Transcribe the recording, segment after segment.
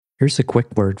Here's a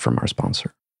quick word from our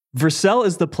sponsor. Vercel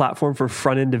is the platform for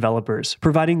front-end developers,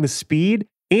 providing the speed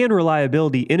and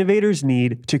reliability innovators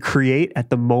need to create at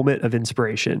the moment of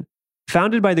inspiration.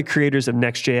 Founded by the creators of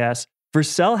Next.js,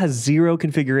 Vercel has zero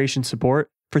configuration support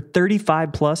for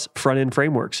 35 plus front-end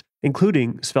frameworks,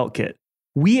 including SvelteKit.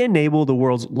 We enable the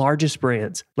world's largest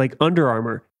brands like Under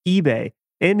Armour, eBay,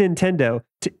 and Nintendo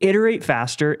to iterate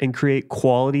faster and create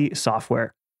quality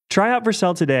software. Try out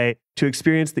Vercel today to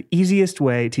experience the easiest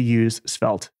way to use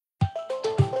Svelte.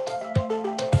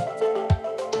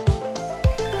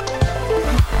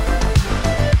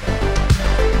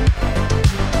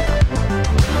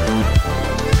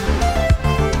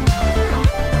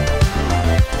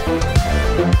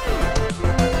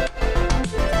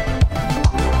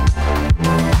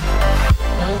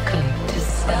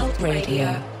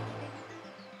 Radio.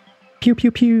 Pew,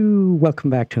 pew, pew. Welcome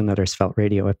back to another Svelte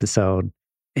Radio episode.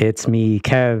 It's me,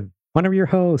 Kev, one of your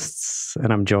hosts,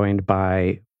 and I'm joined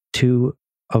by two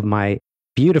of my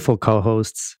beautiful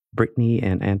co-hosts, Brittany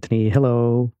and Anthony.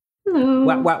 Hello. Hello.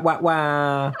 Wah, wah, wah,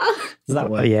 wah. Does that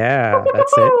work? Yeah,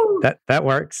 that's it. That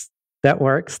works. That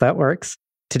works.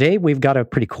 Today, we've got a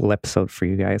pretty cool episode for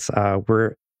you guys.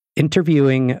 We're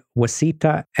interviewing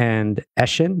Wasita and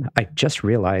Eshin. I just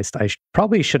realized I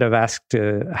probably should have asked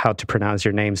how to pronounce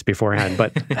your names beforehand,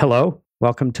 but hello,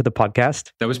 welcome to the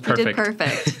podcast. That was perfect. You did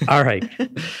perfect. All right.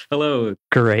 Hello.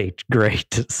 Great.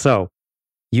 So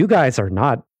you guys are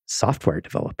not software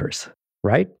developers,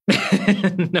 right?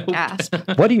 No. Gasp.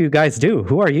 What do you guys do?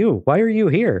 Who are you? Why are you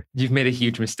here? You've made a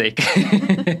huge mistake.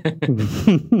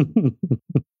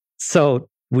 So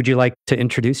would you like to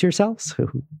introduce yourselves?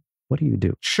 What do you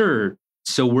do? Sure.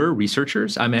 So we're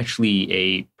researchers. I'm actually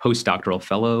a postdoctoral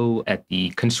fellow at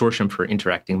the Consortium for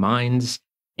Interacting Minds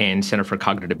and Center for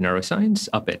Cognitive Neuroscience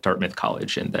up at Dartmouth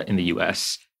College in the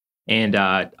US. And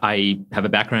I have a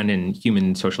background in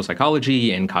human social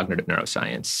psychology and cognitive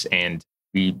neuroscience. And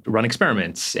we run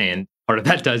experiments. And part of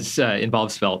that does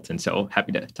involve Svelte. And so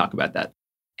happy to talk about that.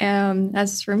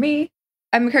 As for me,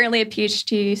 I'm currently a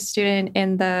PhD student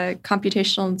in the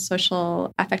Computational and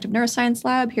Social Affective Neuroscience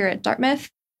lab here at Dartmouth.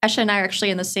 Eshin and I are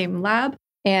actually in the same lab,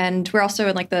 and we're also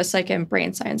in the psych and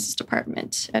brain sciences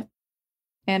department.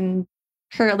 And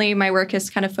currently my work is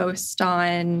kind of focused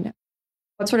on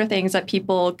what sort of things that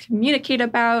people communicate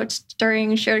about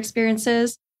during shared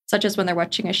experiences, such as when they're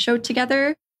watching a show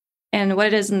together, and what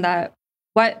it is in that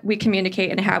what we communicate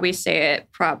and how we say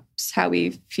it prompts how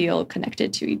we feel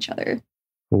connected to each other.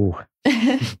 Ooh.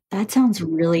 That sounds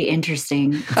really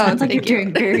interesting. Sounds like you're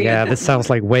doing very Yeah, this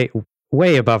sounds like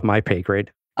way above my pay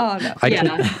grade. Oh,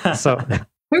 no. So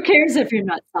who cares if you're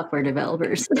not software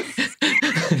developers?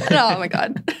 Oh, my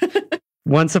God.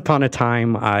 Once upon a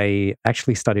time, I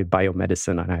actually studied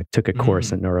biomedicine and I took a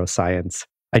course in neuroscience.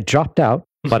 I dropped out,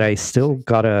 but I still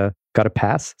got a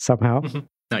pass somehow.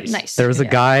 Nice. There was a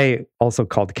guy also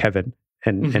called Kevin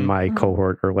in my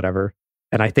cohort or whatever.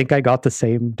 And I think I got the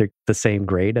same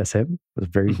grade as him. It was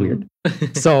very weird.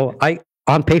 So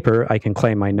on paper, I can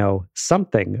claim I know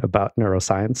something about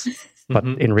neuroscience, but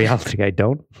in reality, I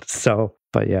don't. So,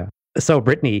 but yeah. So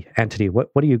Brittany, Anthony, what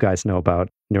do you guys know about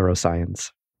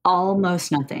neuroscience?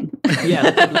 Almost nothing.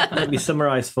 Yeah, let me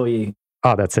summarize for you.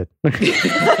 Oh, that's it.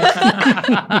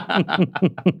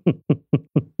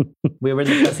 We're in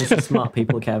the presence of smart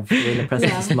people, Kev. We're in the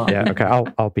presence of smart people. Yeah,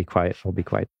 okay. I'll be quiet.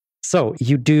 So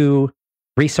you do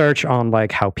research on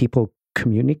how people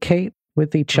communicate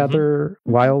with each other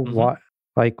while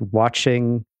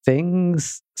watching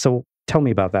things. So tell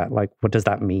me about that. What does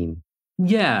that mean?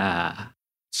 Yeah.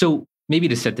 So maybe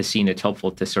to set the scene, it's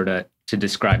helpful to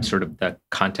describe sort of the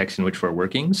context in which we're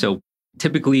working. So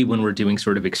typically when we're doing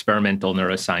sort of experimental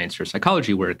neuroscience or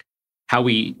psychology work,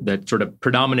 the sort of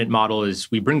predominant model is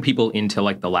we bring people into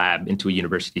the lab, into a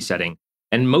university setting.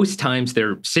 And most times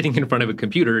they're sitting in front of a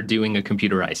computer doing a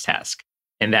computerized task.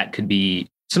 And that could be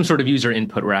some sort of user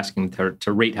input. We're asking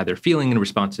to rate how they're feeling in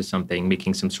response to something,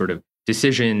 making some sort of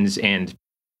decisions. And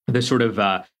the sort of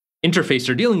interface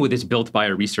they're dealing with is built by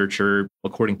a researcher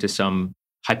according to some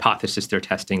hypothesis they're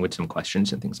testing with some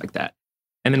questions and things like that.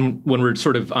 And then when we're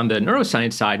sort of on the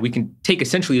neuroscience side, we can take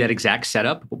essentially that exact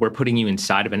setup, but we're putting you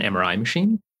inside of an MRI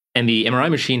machine. And the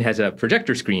MRI machine has a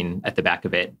projector screen at the back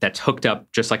of it that's hooked up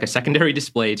just like a secondary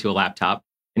display to a laptop.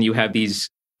 And you have these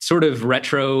sort of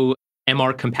retro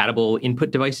MR-compatible input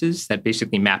devices that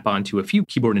basically map onto a few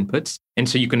keyboard inputs. And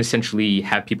so you can essentially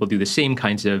have people do the same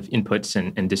kinds of inputs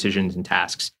and decisions and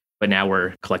tasks, but now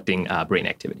we're collecting brain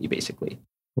activity, basically.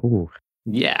 Ooh.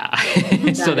 Yeah.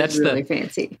 So that's really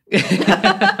fancy.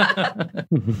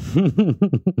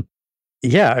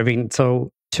 Yeah, I mean,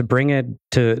 so to bring it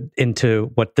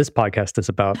into what this podcast is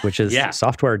about, which is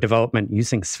software development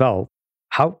using Svelte.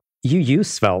 How you use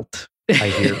Svelte, I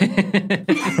hear.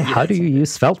 How do you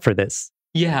use Svelte for this?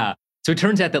 Yeah. So it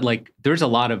turns out that like there's a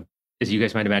lot of, as you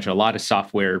guys might imagine, a lot of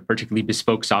software, particularly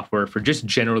bespoke software for just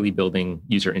generally building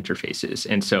user interfaces.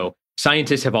 And so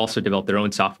scientists have also developed their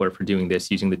own software for doing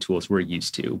this using the tools we're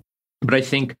used to. But I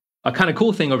think a kind of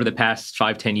cool thing over the past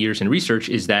 5-10 years in research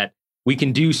is that we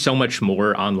can do so much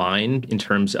more online in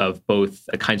terms of both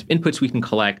the kinds of inputs we can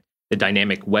collect, the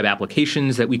dynamic web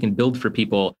applications that we can build for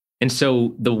people. And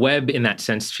so the web in that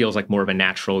sense feels like more of a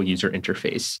natural user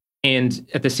interface. And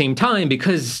at the same time,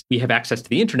 because we have access to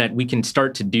the internet, we can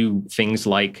start to do things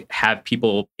like have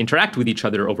people interact with each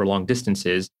other over long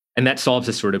distances. And that solves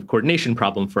a sort of coordination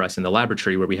problem for us in the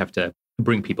laboratory where we have to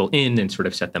bring people in and sort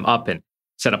of set them up and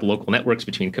set up local networks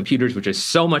between computers, which is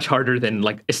so much harder than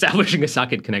like establishing a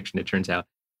socket connection, it turns out.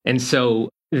 And so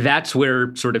that's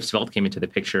where sort of Svelte came into the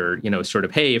picture, sort of,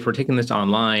 hey, if we're taking this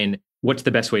online, what's the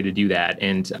best way to do that?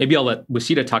 And maybe I'll let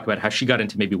Wasita talk about how she got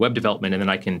into maybe web development, and then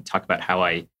I can talk about how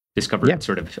I discovered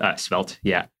sort of Svelte.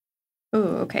 Yeah. Oh,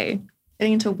 okay.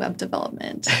 Getting into web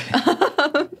development.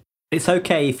 It's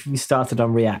okay if you started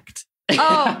on React.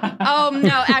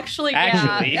 No, actually,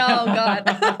 yeah. Oh,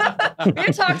 God.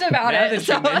 We talked about now it. That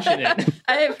you mention it.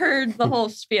 I've heard the whole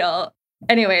spiel.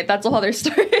 Anyway, that's a whole other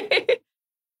story.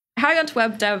 How I got into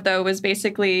web dev, though, was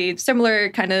basically similar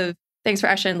kind of things for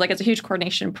Eshin. Like, it's a huge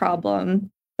coordination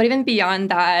problem. But even beyond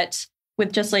that,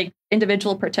 with just like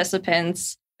individual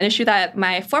participants, an issue that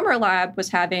my former lab was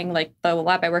having, like the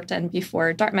lab I worked in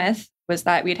before Dartmouth, was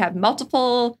that we'd have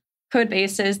multiple code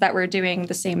bases that were doing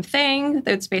the same thing.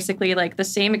 It's basically like the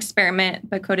same experiment,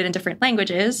 but coded in different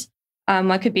languages.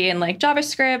 One could be in like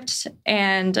JavaScript,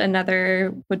 and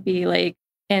another would be like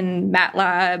in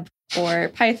MATLAB or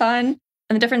Python.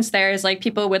 And the difference there is like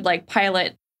people would like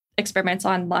pilot experiments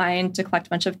online to collect a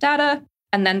bunch of data.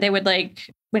 And then they would like,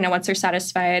 once they're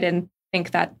satisfied and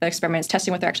think that the experiment is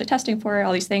testing what they're actually testing for,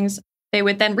 all these things, they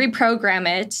would then reprogram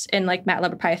it in like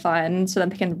MATLAB or Python so that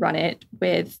they can run it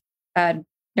with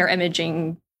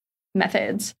neuroimaging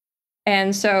methods.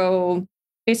 And so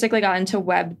basically got into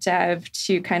web dev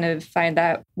to kind of find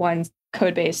that one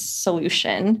code-based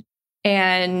solution.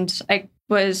 And I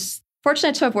was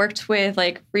fortunate to have worked with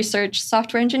like research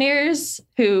software engineers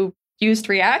who used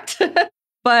React,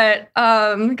 but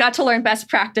got to learn best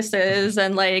practices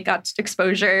and like got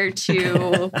exposure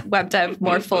to web dev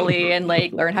more fully and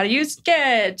like learn how to use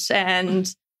Git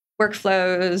and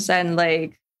workflows and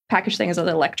like package things with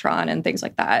Electron and things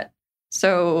like that.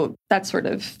 So that's sort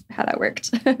of how that worked.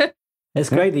 It's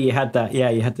great that you had that. Yeah,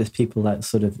 you had those people that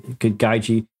sort of could guide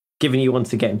you. Given you wanted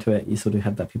to get into it, you sort of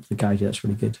had that people to guide you. That's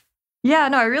really good. Yeah,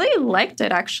 no, I really liked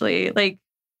it actually. Like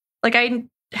I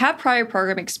have prior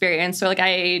program experience, so like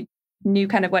I knew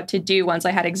kind of what to do once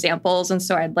I had examples, and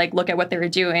so I'd like look at what they were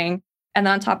doing. And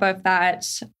then on top of that,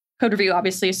 code review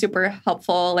obviously is super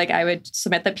helpful. Like I would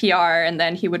submit the PR, and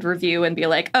then he would review and be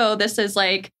like, "Oh, this is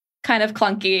like kind of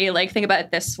clunky. Like think about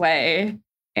it this way."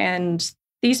 And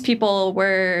these people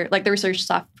were like the research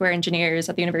software engineers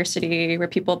at the university, were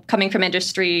people coming from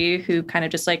industry who kind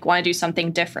of just like want to do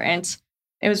something different.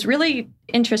 It was really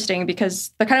interesting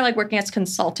because they're kind of like working as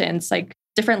consultants. Like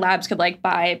different labs could like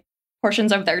buy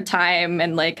portions of their time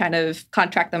and like kind of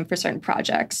contract them for certain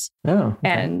projects. Oh, okay.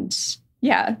 And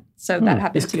yeah, so that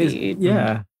happened to be.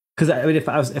 Yeah. Because I mean, if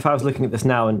I was looking at this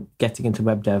now and getting into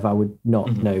web dev, I would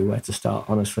not know where to start,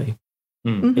 honestly.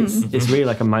 It's really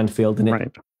like a minefield,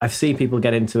 and I've seen people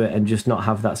get into it and just not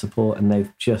have that support, and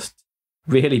they've just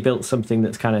really built something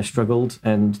that's kind of struggled,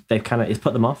 and it's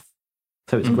put them off.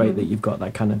 So it's great that you've got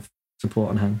that kind of support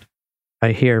on hand.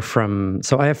 I hear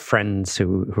so I have friends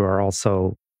who are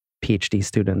also PhD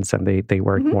students, and they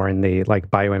work more in the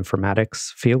like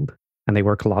bioinformatics field, and they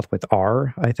work a lot with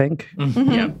R, I think.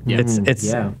 Yeah.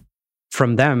 It's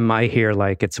from them, I hear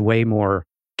like it's way more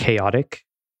chaotic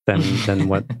than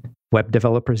what web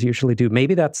developers usually do.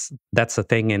 Maybe that's a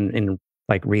thing in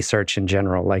like research in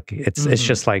general. Like it's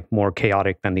just like more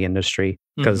chaotic than the industry,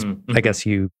 because I guess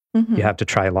you have to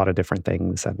try a lot of different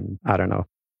things, and I don't know.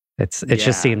 It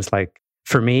just seems like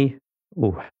for me,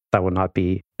 that would not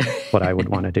be what I would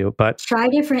want to do. But try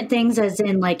different things as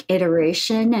in like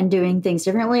iteration and doing things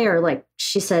differently, or like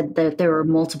she said that there were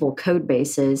multiple code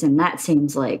bases, and that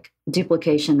seems like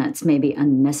duplication that's maybe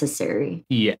unnecessary.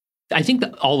 Yeah. I think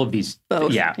that all of these,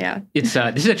 both. Yeah. It's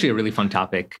this is actually a really fun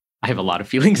topic. I have a lot of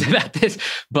feelings about this,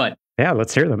 but yeah,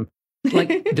 let's hear them.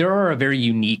 Like there are a very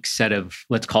unique set of,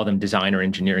 let's call them design or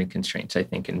engineering constraints, I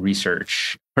think, in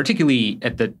research, particularly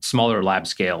at the smaller lab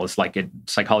scale. It's like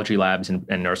psychology labs and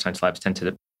neuroscience labs tend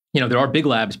to there are big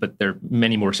labs, but there are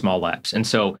many more small labs. And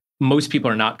so most people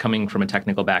are not coming from a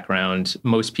technical background.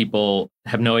 Most people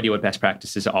have no idea what best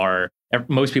practices are.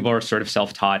 Most people are sort of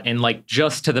self-taught and like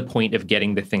just to the point of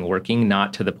getting the thing working,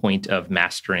 not to the point of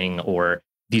mastering or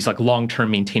these like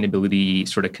long-term maintainability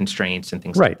sort of constraints and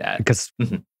things like that. Because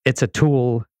it's a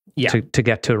tool to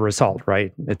get to a result,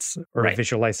 right? It's a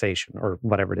visualization or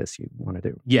whatever it is you want to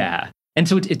do. Yeah. And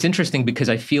so it's interesting because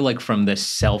I feel like from the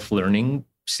self-learning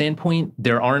standpoint,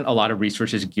 there aren't a lot of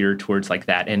resources geared towards like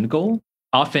that end goal.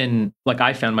 Often, like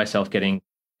I found myself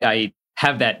I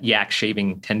have that yak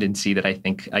shaving tendency that I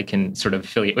think I can sort of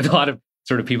affiliate with a lot of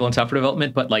sort of people in software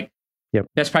development, but like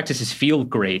best practices feel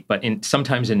great, but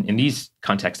sometimes in these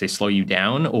contexts, they slow you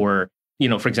down or,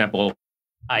 for example,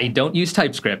 I don't use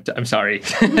TypeScript. I'm sorry.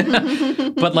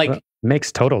 But like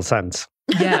makes total sense.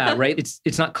 Yeah, right.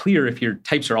 It's not clear if your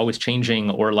types are always changing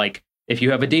or like if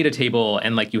you have a data table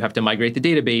and like you have to migrate the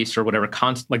database or whatever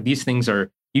like these things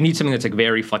you need something that's like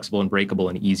very flexible and breakable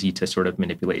and easy to sort of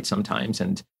manipulate sometimes.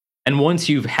 And once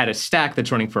you've had a stack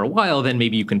that's running for a while, then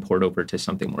maybe you can port over to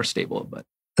something more stable. But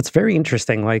that's very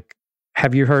interesting. Like,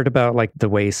 have you heard about like the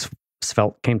way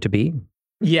Svelte came to be?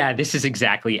 Yeah, this is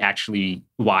exactly actually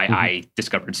why I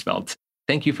discovered Svelte.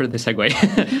 Thank you for the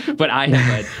segue. But I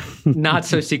have a not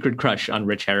so secret crush on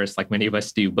Rich Harris, like many of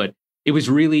us do. But it was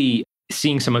really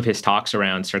seeing some of his talks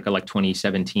around circa like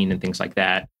 2017 and things like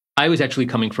that. I was actually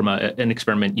coming from an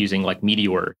experiment using like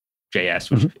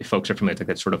Meteor.js, which if folks are familiar with, like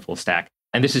that sort of full stack.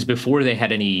 And this is before they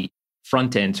had any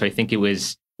front end. So I think it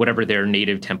was whatever their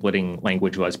native templating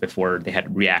language was before they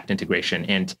had React integration.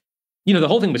 And, the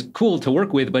whole thing was cool to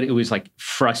work with, but it was like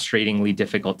frustratingly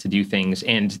difficult to do things.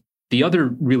 And the other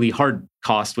really hard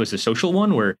cost was the social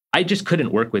one where I just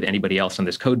couldn't work with anybody else on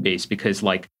this code base because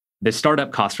like the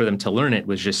startup cost for them to learn it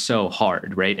was just so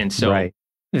hard, right? And so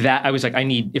that I was like,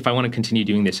 if I want to continue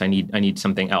doing this, I need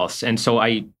something else. And so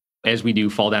I, as we do,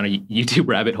 fall down a YouTube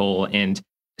rabbit hole and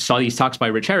saw these talks by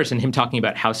Rich Harris and him talking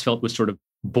about how Svelte was sort of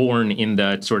born in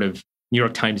the sort of New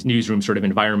York Times newsroom sort of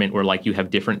environment where like you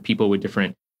have different people with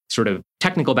different sort of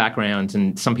technical backgrounds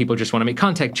and some people just want to make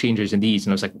context changes in these.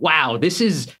 And I was like, wow, this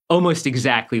is almost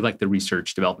exactly like the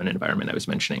research development environment I was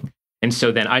mentioning. And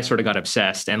so then I sort of got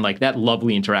obsessed and like that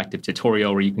lovely interactive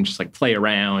tutorial where you can just like play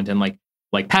around and like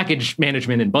package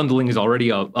management and bundling is already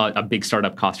a big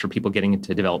startup cost for people getting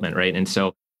into development, right? And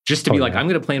so just to be like, I'm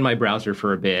going to play in my browser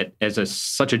for a bit as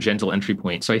such a gentle entry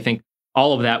point. So I think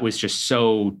all of that was just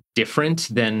so different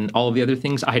than all of the other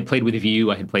things. I had played with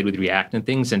Vue, I had played with React and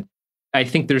things. And I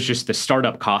think there's just the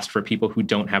startup cost for people who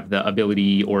don't have the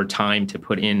ability or time to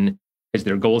put in because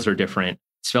their goals are different.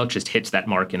 Svelte just hits that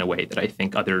mark in a way that I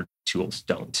think other tools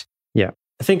don't. Yeah.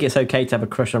 I think it's okay to have a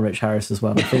crush on Rich Harris as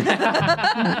well. I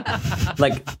think,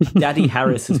 like Daddy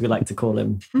Harris, as we like to call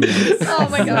him. Oh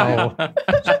my God.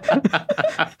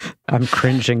 I'm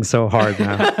cringing so hard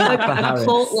now. Like a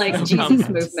cult like Jesus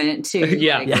movement too.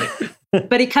 Yeah.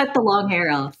 But he cut the long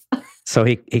hair off. So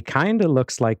he kind of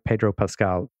looks like Pedro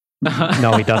Pascal.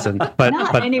 No, he doesn't. But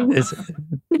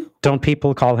don't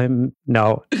people call him?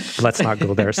 No, let's not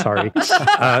go there. Sorry.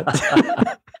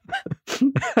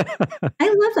 I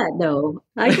love that though.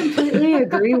 I completely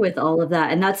agree with all of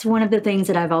that. And that's one of the things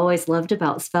that I've always loved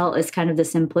about Svelte is kind of the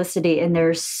simplicity. And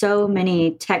there's so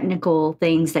many technical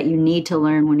things that you need to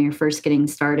learn when you're first getting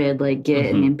started, like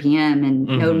Git and NPM and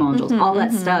node modules, all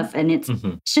that stuff. And it's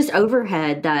just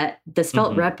overhead that the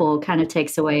Svelte REPL kind of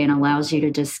takes away and allows you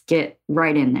to just get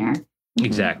right in there.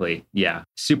 Exactly. Yeah.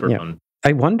 Super fun.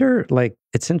 I wonder, like,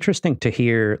 it's interesting to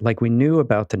hear, like, we knew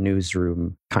about the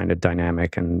newsroom kind of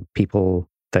dynamic and people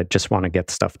that just want to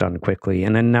get stuff done quickly.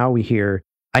 And then now we hear,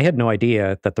 I had no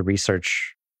idea that the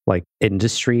research, like,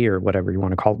 industry or whatever you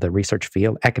want to call it, the research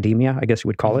field, academia, I guess you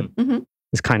would call it,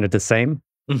 is kind of the same.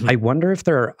 I wonder if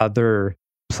there are other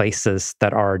places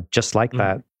that are just like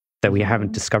that we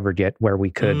haven't discovered yet, where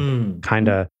we could kind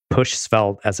of push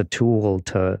Svelte as a tool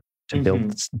to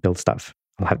build stuff.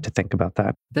 I'll have to think about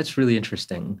that. That's really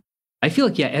interesting. I feel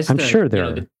like, I'm sure there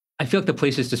are. I feel like the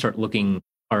places to start looking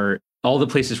are all the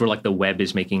places where like the web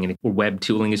is making web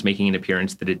tooling is making an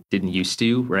appearance that it didn't used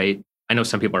to, right? I know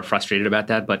some people are frustrated about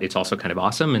that, but it's also kind of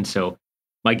awesome. And so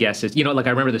my guess is, like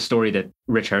I remember the story that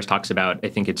Rich Harris talks about. I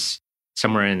think it's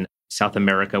somewhere in South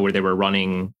America where they were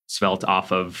running Svelte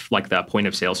off of like the point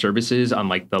of sale services on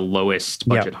like the lowest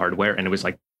budget hardware. And it was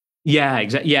like,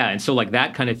 exactly. Yeah. And so like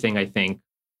that kind of thing, I think,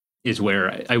 is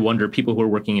where I wonder people who are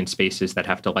working in spaces that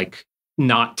have to like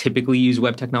not typically use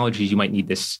web technologies, you might need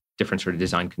this different sort of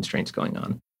design constraints going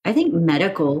on. I think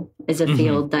medical is a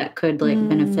field that could like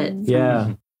benefit.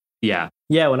 Yeah. Yeah.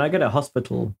 Yeah. When I go to a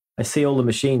hospital, I see all the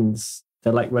machines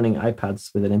they're like running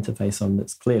iPads with an interface on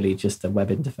that's clearly just a web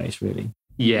interface, really.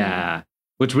 Yeah.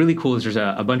 What's really cool is there's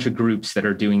a bunch of groups that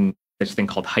are doing this thing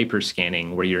called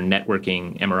hyperscanning, where you're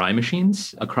networking MRI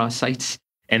machines across sites.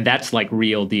 And that's like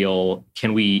real deal.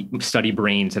 Can we study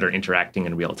brains that are interacting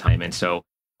in real time? And so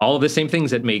all of the same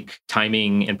things that make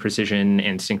timing and precision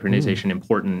and synchronization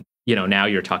important, now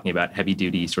you're talking about heavy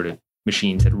duty sort of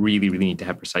machines that really, really need to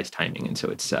have precise timing. And so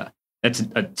that's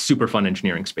a super fun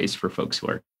engineering space for folks who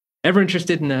are ever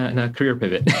interested in a career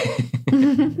pivot.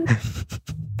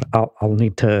 I'll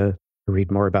need to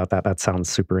read more about that. That sounds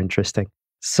super interesting.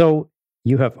 So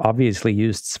you have obviously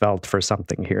used Svelte for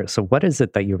something here. So what is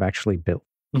it that you've actually built?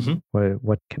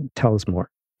 What can tell us more?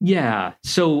 Yeah.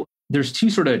 So there's two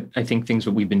sort of, I think, things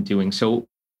that we've been doing. So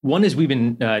one is we've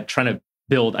been trying to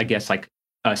build, I guess, like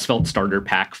a Svelte starter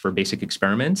pack for basic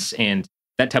experiments. And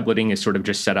that templating is sort of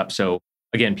just set up so,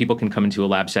 again, people can come into a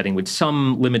lab setting with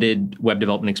some limited web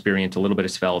development experience, a little bit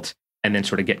of Svelte, and then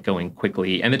sort of get going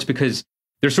quickly. And it's because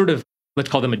there's sort of, let's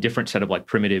call them a different set of like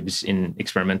primitives in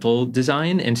experimental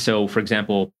design. And so, for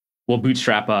example, we'll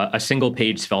bootstrap a single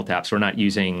page Svelte app. So we're not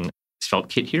using Svelte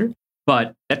Kit here,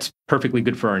 but that's perfectly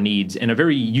good for our needs. And a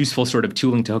very useful sort of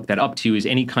tooling to hook that up to is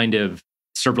any kind of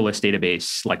serverless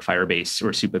database like Firebase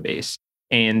or Supabase.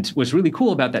 And what's really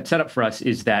cool about that setup for us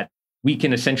is that we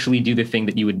can essentially do the thing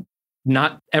that you would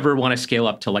not ever want to scale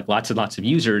up to like lots and lots of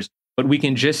users, but we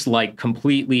can just like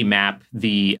completely map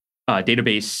the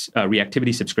database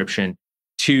reactivity subscription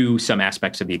to some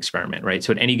aspects of the experiment, right?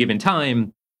 So at any given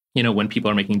time, when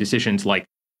people are making decisions, like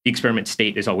the experiment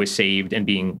state is always saved and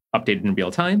being updated in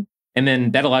real time. And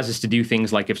then that allows us to do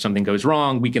things like if something goes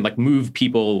wrong, we can like move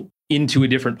people into a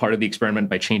different part of the experiment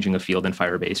by changing a field in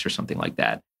Firebase or something like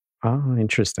that. Oh,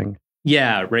 interesting.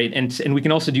 Yeah, right. And we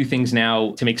can also do things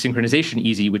now to make synchronization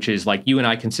easy, which is like you and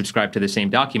I can subscribe to the same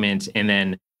document, and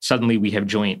then suddenly we have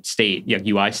joint state,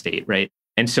 UI state, right?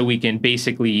 And so we can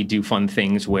basically do fun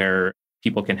things where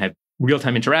people can have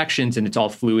real-time interactions and it's all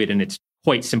fluid and it's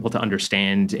quite simple to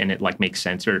understand and it like makes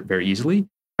sense very easily.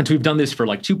 And so we've done this for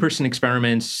like 2-person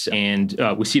experiments, and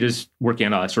Wasita's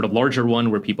working on a sort of larger one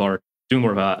where people are doing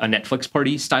more of a Netflix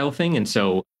party style thing. And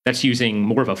so that's using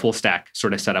more of a full stack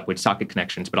sort of setup with socket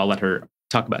connections, but I'll let her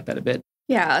talk about that a bit.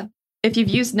 Yeah. If you've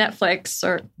used Netflix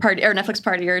or Netflix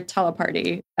Party or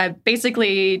Teleparty, I've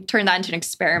basically turned that into an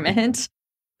experiment.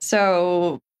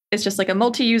 So it's just like a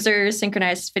multi-user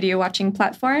synchronized video watching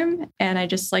platform. And I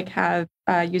just like have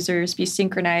users be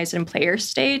synchronized in player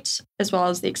state as well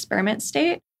as the experiment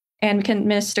state. And we can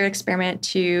administer experiment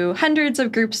to hundreds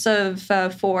of groups of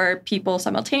 4 people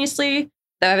simultaneously.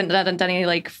 I haven't done any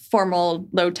like formal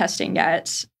load testing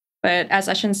yet. But as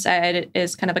Eshin said, it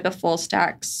is kind of like a full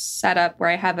stack setup where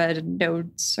I have a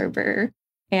node server.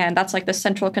 And that's like the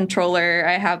central controller.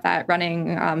 I have that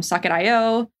running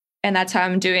Socket.io. And that's how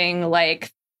I'm doing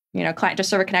like, client to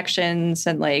server connections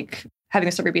and like having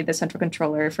the server be the central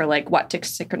controller for like what to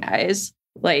synchronize,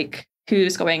 like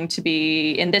who's going to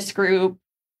be in this group,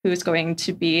 who's going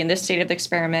to be in this state of the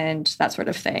experiment, that sort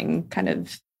of thing, kind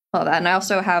of all that. And I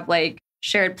also have like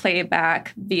shared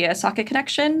playback via socket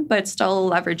connection, but still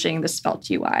leveraging the Svelte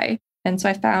UI. And so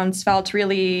I found Svelte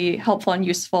really helpful and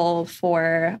useful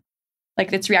for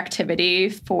like its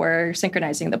reactivity for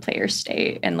synchronizing the player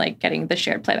state and like getting the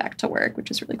shared playback to work, which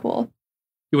is really cool.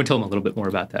 You want to tell them a little bit more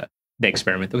about the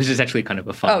experiment, which is actually kind of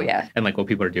a fun. Oh, yeah. And like what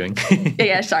people are doing.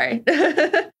 yeah, sorry.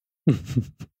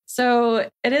 So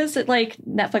it is like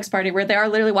Netflix Party where they are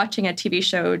literally watching a TV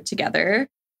show together.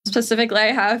 Specifically,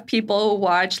 I have people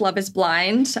watch Love is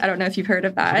Blind. I don't know if you've heard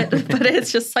of that, but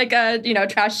it's just like a,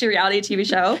 trashy reality TV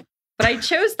show. But I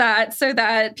chose that so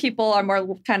that people are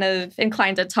more kind of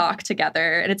inclined to talk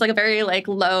together. And it's like a very like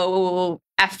low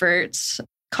effort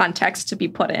context to be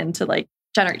put in to like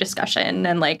generate discussion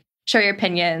and like share your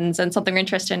opinions. And something we're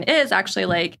interested in is actually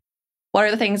like, what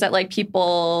are the things that like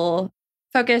people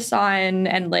focus on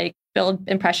and like build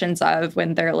impressions of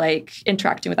when they're like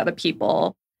interacting with other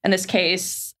people. In this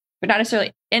case, we're not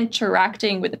necessarily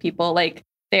interacting with the people, like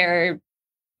they're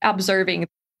observing,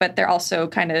 but they're also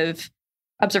kind of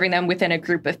observing them within a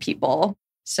group of people.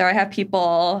 So I have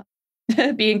people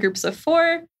be in groups of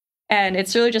 4, and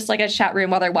it's really just like a chat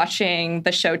room while they're watching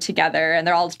the show together. And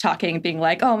they're all talking, being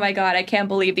like, oh my God, I can't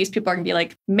believe these people are going to be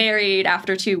like married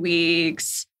after 2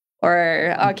 weeks.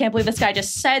 Or, oh, I can't believe this guy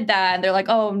just said that. And they're like,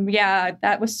 oh, yeah,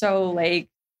 that was so like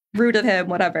rude of him,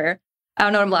 whatever. I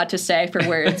don't know what I'm allowed to say for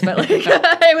words, but like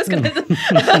I was gonna.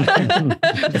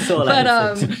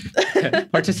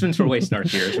 But participants were way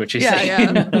snarkier, is what you say.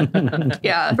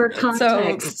 Yeah. For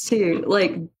context, too,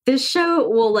 like this show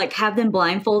will like have them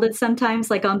blindfolded sometimes,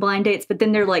 like on blind dates, but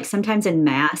then they're like sometimes in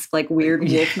masks, like weird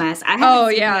wolf masks. I haven't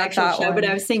seen the actual show, but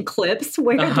I've seen clips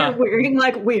where they're wearing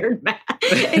like weird masks.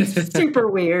 It's super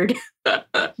weird.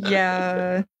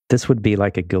 Yeah. This would be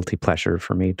like a guilty pleasure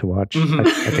for me to watch.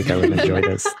 I think I would enjoy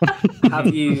this.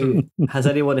 Has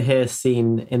anyone here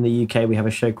seen, in the UK, we have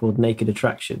a show called Naked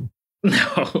Attraction?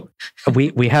 No.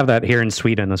 We have that here in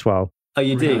Sweden as well. Oh,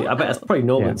 you do? I bet it's probably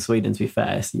normal in Sweden, to be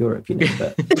fair. It's Europe, you know.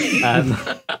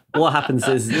 But what happens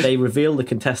is they reveal the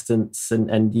contestants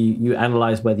and you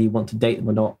analyze whether you want to date them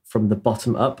or not from the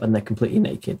bottom up, and they're completely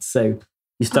naked. So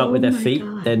you start with their feet,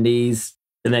 their knees,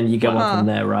 and then you go on from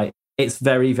there, right? It's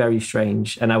very, very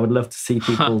strange. And I would love to see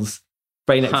people's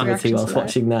brain activity whilst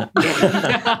watching that.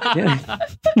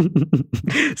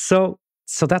 So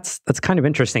that's kind of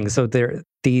interesting. So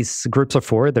these groups of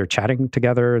four, they're chatting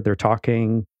together, they're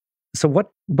talking. So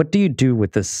what do you do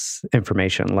with this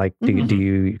information? Like, do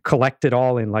you collect it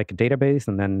all in like a database,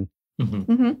 and then,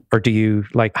 or do you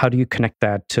like, how do you connect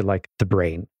that to like the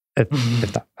brain? If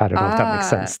that, I don't know if that makes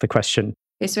sense. The question.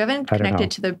 Okay, so we haven't connected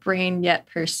to the brain yet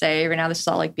per se. Right now, this is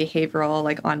all like behavioral,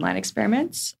 like online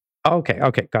experiments. Oh,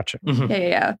 okay, gotcha.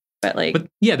 Yeah. But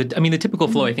the typical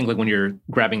flow, I think, like when you're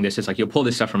grabbing this, is like you'll pull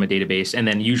this stuff from a database, and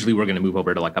then usually we're going to move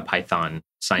over to like a Python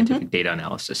scientific data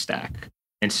analysis stack.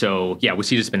 And so,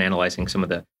 Wasita's been analyzing some of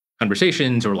the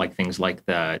conversations, or like things like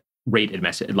the rate and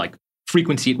message, like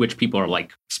frequency at which people are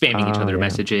like spamming each other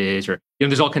messages, or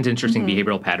there's all kinds of interesting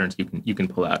behavioral patterns you can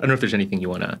pull out. I don't know if there's anything you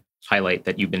want to highlight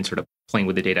that you've been sort of playing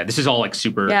with the data. This is all like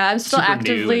super, I'm still super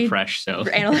actively new and fresh, so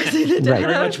analyzing the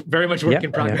data. very much work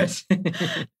in progress.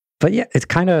 But yeah, it's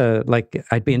kind of like,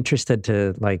 I'd be interested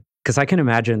to like, because I can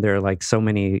imagine there are like so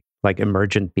many like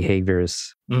emergent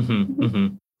behaviors,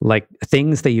 like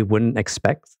things that you wouldn't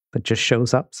expect that just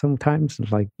shows up sometimes.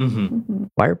 Like,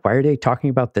 why are they talking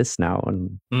about this now?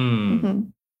 And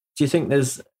do you think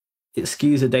it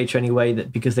skews the data anyway,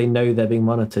 that because they know they're being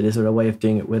monitored? Is there a way of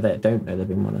doing it where they don't know they're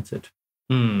being monitored?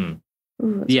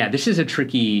 Yeah, this is a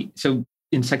tricky. So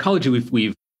in psychology,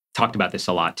 we've talked about this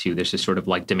a lot too. There's this sort of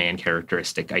like demand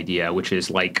characteristic idea, which is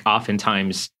like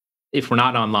oftentimes, if we're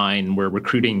not online, we're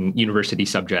recruiting university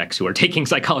subjects who are taking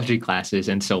psychology classes.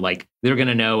 And so like they're going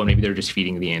to know, and maybe they're just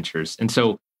feeding the answers. And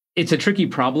so it's a tricky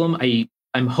problem.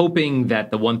 I'm hoping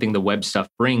that the one thing the web stuff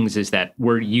brings is that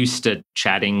we're used to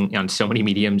chatting on so many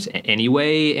mediums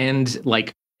anyway. And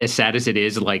like, as sad as it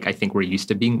is, like, I think we're used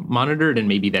to being monitored, and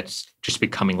maybe that's just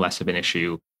becoming less of an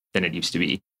issue than it used to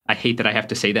be. I hate that I have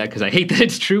to say that because I hate that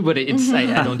it's true, but I don't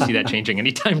see that changing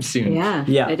anytime soon.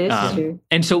 Yeah, it is true.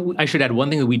 And so I should add,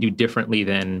 one thing that we do differently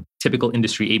than typical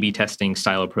industry A/B testing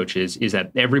style approaches is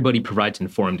that everybody provides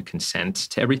informed consent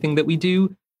to everything that we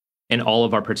do. And all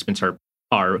of our participants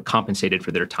are compensated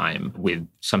for their time with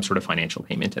some sort of financial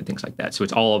payment and things like that. So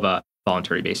it's all of a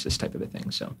voluntary basis type of a thing.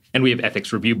 So, and we have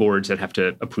ethics review boards that have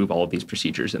to approve all of these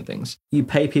procedures and things. You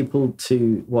pay people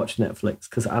to watch Netflix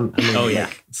because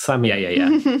Simon.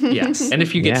 Yes. And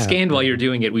if you get scanned while you're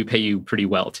doing it, we pay you pretty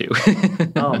well too.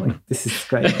 This is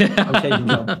great. I'm changing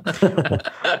job.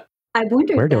 I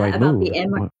wondered about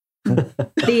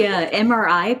the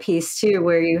MRI piece too,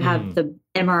 where you have the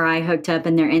MRI hooked up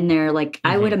and they're in there. Like,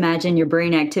 I would imagine your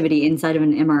brain activity inside of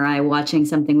an MRI watching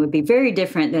something would be very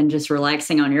different than just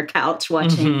relaxing on your couch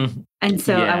watching. And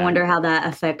so I wonder how that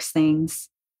affects things.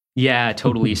 Yeah,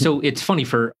 totally. So it's funny,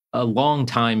 for a long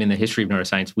time in the history of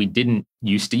neuroscience, we didn't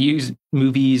used to use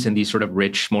movies and these sort of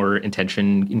rich, more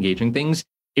intention engaging things.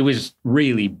 It was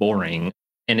really boring.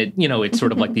 And it's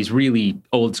sort of like these really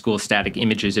old school static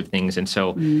images of things. And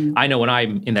so I know when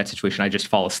I'm in that situation, I just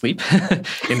fall asleep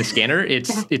in the scanner.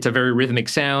 It's a very rhythmic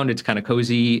sound. It's kind of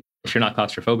cozy if you're not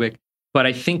claustrophobic. But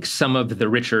I think some of the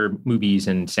richer movies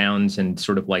and sounds, and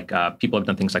sort of like people have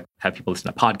done things like have people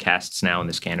listen to podcasts now in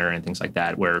the scanner and things like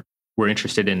that, where we're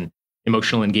interested in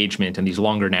emotional engagement and these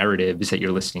longer narratives that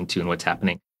you're listening to and what's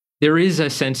happening. There is a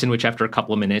sense in which after a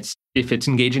couple of minutes, if it's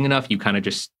engaging enough, you kind of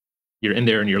just, you're in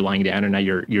there and you're lying down and now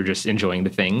you're just enjoying the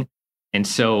thing. And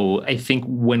so I think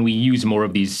when we use more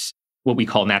of these, what we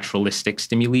call naturalistic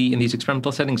stimuli in these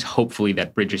experimental settings, hopefully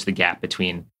that bridges the gap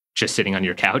between just sitting on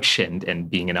your couch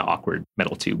and being in an awkward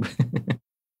metal tube.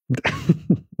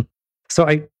 So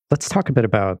let's talk a bit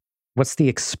about what's the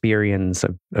experience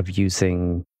of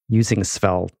using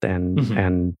Svelte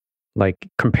and like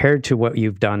compared to what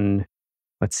you've done.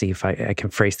 Let's see if I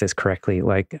can phrase this correctly.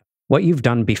 Like, what you've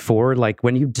done before, like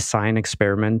when you design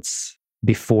experiments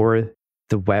before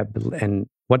the web, and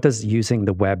what does using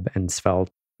the web and Svelte,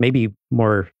 maybe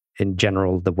more in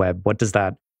general, the web, what does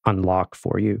that unlock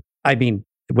for you? I mean,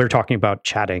 we're talking about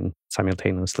chatting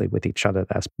simultaneously with each other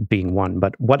as being one,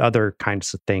 but what other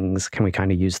kinds of things can we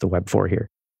kind of use the web for here?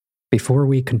 Before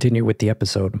we continue with the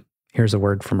episode, here's a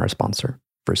word from our sponsor,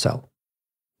 Vercel.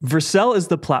 Vercel is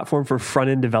the platform for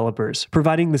front-end developers,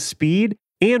 providing the speed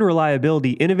and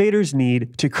reliability innovators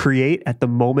need to create at the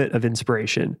moment of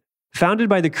inspiration. Founded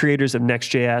by the creators of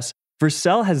Next.js,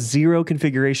 Vercel has zero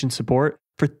configuration support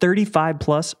for 35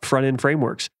 plus front-end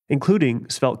frameworks, including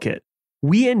SvelteKit.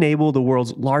 We enable the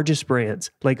world's largest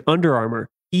brands like Under Armour,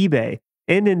 eBay,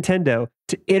 and Nintendo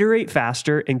to iterate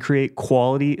faster and create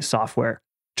quality software.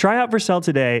 Try out Vercel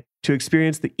today to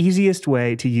experience the easiest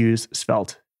way to use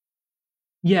Svelte.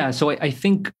 Yeah, so I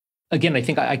think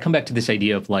I come back to this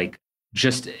idea of like,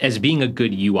 just as being a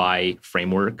good UI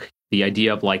framework, the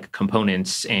idea of like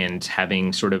components and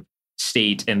having sort of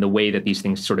state and the way that these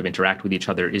things sort of interact with each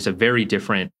other is a very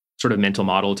different sort of mental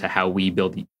model to how we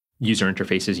build user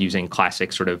interfaces using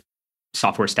classic sort of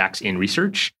software stacks in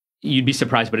research. You'd be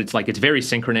surprised, but it's very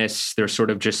synchronous. There's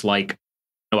sort of just like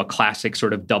a classic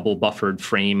sort of double buffered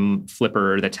frame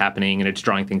flipper that's happening, and it's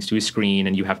drawing things to a screen,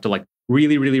 and you have to like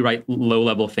really, really write low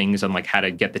level things on like how to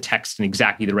get the text in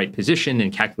exactly the right position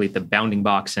and calculate the bounding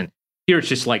box. And here it's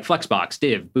just like flexbox,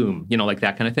 div, boom, like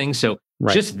that kind of thing. So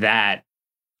just that,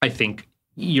 I think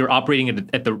you're operating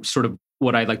at the sort of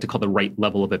what I like to call the right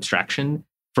level of abstraction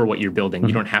for what you're building. Mm-hmm.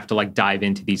 You don't have to like dive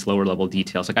into these lower level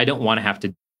details. Like I don't want to have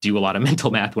to do a lot of mental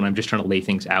math when I'm just trying to lay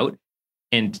things out.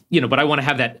 And, but I want to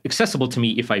have that accessible to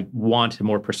me if I want to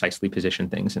more precisely position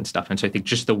things and stuff. And so I think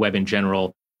just the web in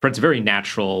general, for its very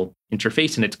natural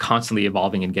interface, and it's constantly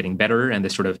evolving and getting better. And the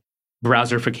sort of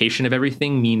browserification of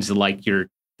everything means like the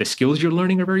skills you're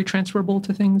learning are very transferable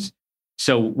to things.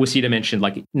 So Wasita mentioned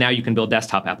like now you can build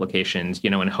desktop applications,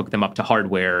 and hook them up to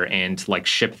hardware and like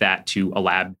ship that to a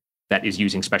lab that is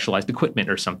using specialized equipment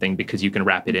or something because you can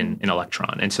wrap it in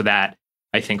Electron. And so that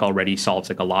I think already solves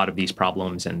like a lot of these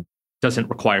problems and doesn't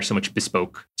require so much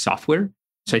bespoke software.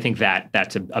 So I think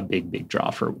that's a big draw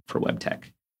for web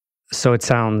tech. So it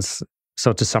sounds,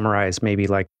 to summarize, maybe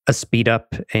like a speed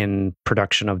up in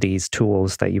production of these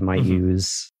tools that you might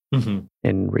use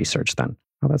in research then.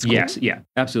 Oh, that's cool. Yes, yeah,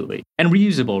 absolutely. And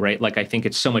reusable, right? Like I think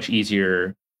it's so much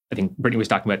easier. I think Brittany was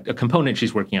talking about a component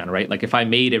she's working on, right? Like if I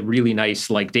made a really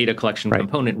nice like data collection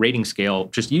component rating scale,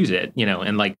 just use it,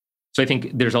 and like, so I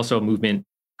think there's also a movement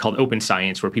called open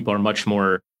science where people are much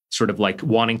more sort of like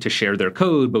wanting to share their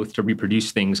code, both to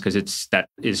reproduce things because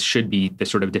should be the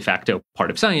sort of de facto part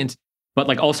of science, but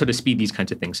like also to speed these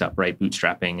kinds of things up, right?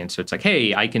 Bootstrapping. And so it's like,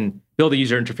 hey, I can build a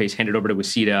user interface, hand it over to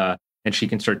Wasita, and she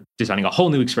can start designing a whole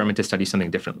new experiment to study something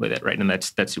different with it, right? And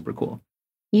that's super cool.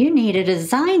 You need a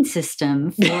design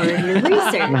system for your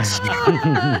research.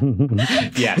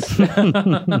 Yes.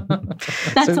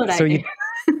 That's what I do.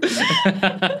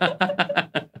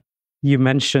 You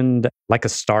mentioned like a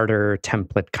starter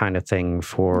template kind of thing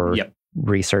for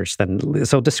research. Then,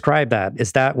 so describe that.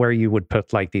 Is that where you would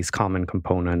put like these common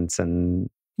components and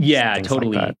things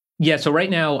totally. Like that? Yeah. So right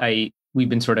now, we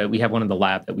have one in the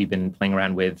lab that we've been playing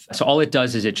around with. So all it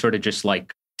does is it sort of just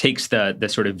like takes the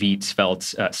sort of Vite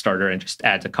Svelte starter and just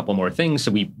adds a couple more things.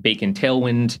 So we bake in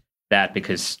Tailwind that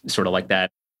because sort of like that,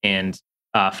 and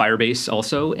Firebase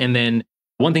also, and then.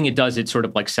 One thing it does, it sort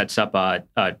of like sets up a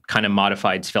kind of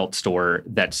modified Svelte store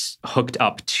that's hooked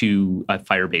up to a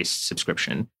Firebase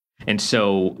subscription. And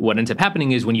so what ends up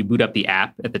happening is when you boot up the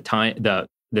app at the time, the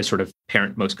sort of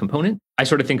parent most component, I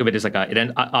sort of think of it as like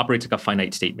it operates like a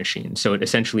finite state machine. So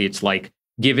it's like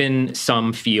given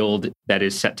some field that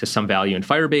is set to some value in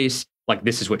Firebase, like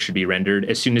this is what should be rendered.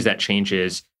 As soon as that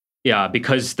changes,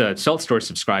 because the Svelte store is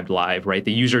subscribed live, right?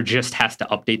 The user just has to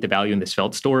update the value in the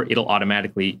Svelte store. It'll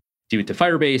automatically do it to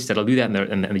Firebase, that'll do that,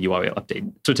 and the UI will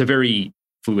update. So it's a very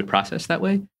fluid process that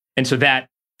way. And so that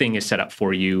thing is set up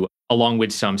for you, along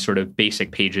with some sort of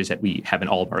basic pages that we have in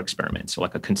all of our experiments. So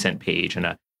like a consent page and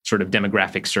a sort of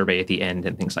demographic survey at the end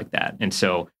and things like that. And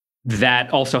so that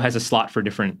also has a slot for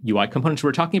different UI components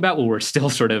we're talking about, where we're still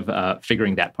sort of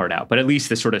figuring that part out. But at least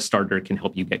the sort of starter can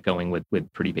help you get going with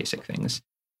pretty basic things.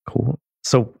 Cool.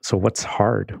 So what's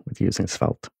hard with using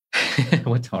Svelte?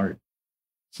 What's hard?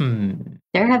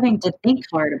 They're having to think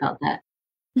hard about that.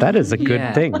 That is a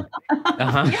good thing.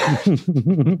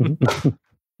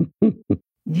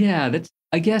 Yeah,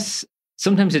 I guess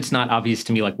sometimes it's not obvious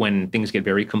to me, like when things get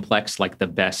very complex, like the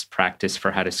best practice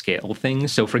for how to scale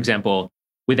things. So for example,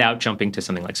 without jumping to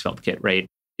something like SvelteKit, right?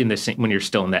 When you're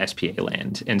still in the SPA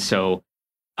land. And so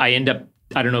I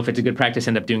don't know if it's a good practice,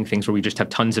 end up doing things where we just have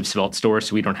tons of Svelte stores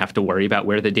so we don't have to worry about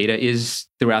where the data is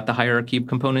throughout the hierarchy of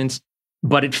components.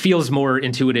 But it feels more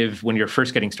intuitive when you're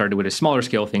first getting started with a smaller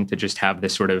scale thing to just have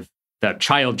this sort of, the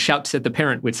child shouts at the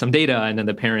parent with some data and then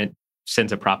the parent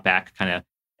sends a prop back kind of.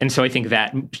 And so I think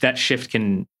that shift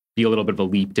can be a little bit of a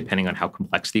leap depending on how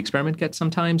complex the experiment gets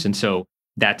sometimes. And so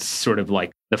that's sort of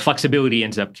like the flexibility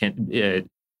ends up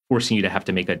forcing you to have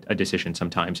to make a decision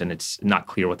sometimes, and it's not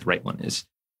clear what the right one is.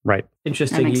 Right.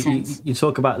 Interesting. You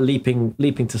talk about leaping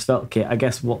to SvelteKit. I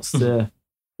guess what's the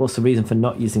reason for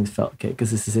not using SvelteKit?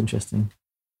 Because this is interesting.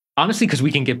 Honestly, because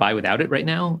we can get by without it right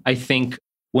now. I think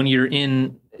when you're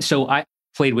in, so I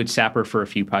played with Sapper for a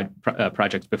few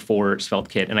projects before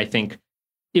SvelteKit, and I think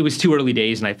it was too early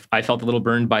days, and I felt a little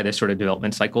burned by this sort of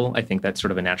development cycle. I think that's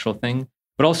sort of a natural thing.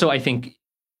 But also, I think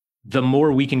the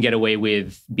more we can get away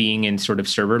with being in sort of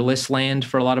serverless land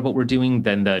for a lot of what we're doing,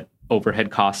 then the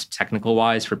overhead cost technical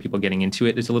wise for people getting into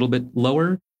it is a little bit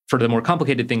lower. For the more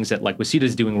complicated things that like Wasita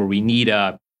is doing, where we need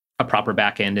a proper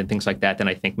backend and things like that, then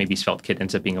I think maybe SvelteKit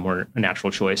ends up being a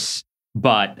natural choice.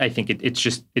 But I think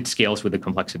it scales with the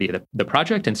complexity of the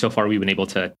project. And so far, we've been able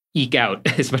to eke out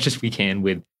as much as we can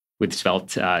with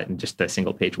Svelte and just the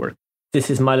single page work.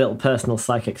 This is my little personal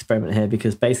psych experiment here,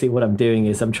 because basically what I'm doing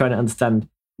is I'm trying to understand,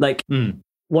 like,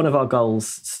 one of our goals,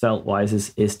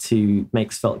 Svelte-wise, is to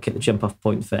make SvelteKit the jump-off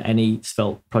point for any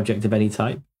Svelte project of any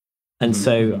type. And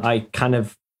so I kind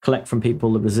of collect from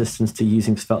people the resistance to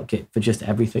using SvelteKit for just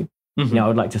everything. You know, I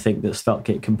would like to think that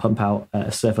SvelteKit can pump out a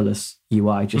serverless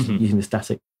UI just using the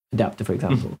static adapter, for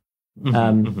example.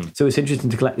 So it's interesting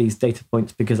to collect these data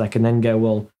points, because I can then go,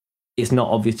 well, it's not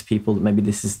obvious to people that maybe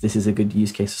this is a good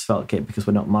use case for SvelteKit because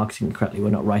we're not marketing it correctly, we're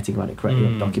not writing about it correctly,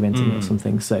 or documenting it or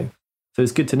something. So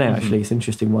it's good to know, actually. It's an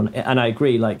interesting one. And I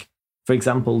agree, like, for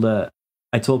example,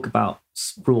 I talk about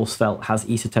raw Svelte has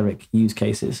esoteric use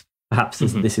cases. Perhaps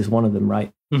this is one of them,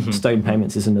 right? Stone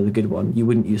payments is another good one. You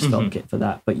wouldn't use SvelteKit for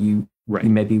that, but you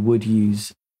maybe would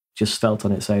use just Svelte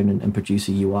on its own and produce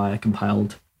a UI, a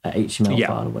compiled HTML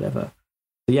file or whatever.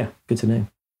 So yeah, good to know.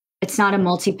 It's not a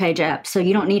multi-page app, so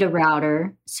you don't need a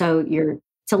router. So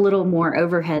it's a little more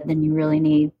overhead than you really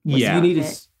need. Yeah, you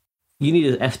need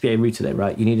an SPA router though,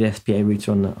 right? You need an SPA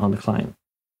router on the client.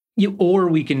 Or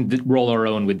we can roll our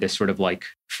own with this sort of like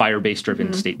Firebase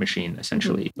driven state machine,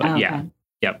 essentially. But yeah.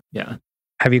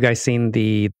 Have you guys seen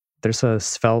there's a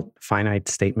Svelte finite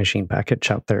state machine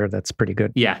package out there that's pretty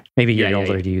good? Yeah. Maybe you're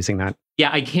already using that. Yeah,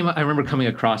 I remember coming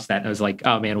across that and I was like,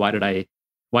 oh man, why did I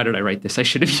write this? I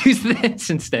should have used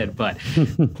this instead. But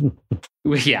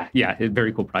yeah, a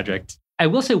very cool project. I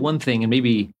will say one thing, and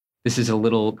maybe this is a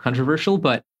little controversial,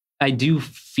 but I do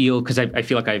feel, because I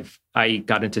feel like I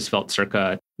got into Svelte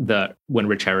circa when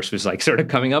Rich Harris was like sort of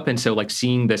coming up. And so like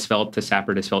seeing the Svelte to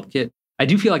Sapper to SvelteKit, I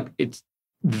do feel like it's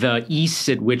the ease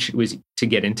at which it was to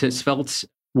get into Svelte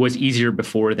was easier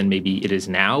before than maybe it is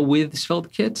now with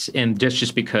SvelteKits. And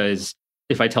just because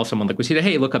if I tell someone like Wasita,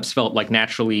 hey, look up Svelte, like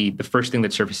naturally the first thing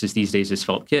that surfaces these days is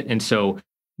SvelteKit. And so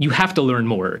you have to learn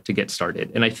more to get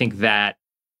started. And I think that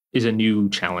is a new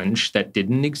challenge that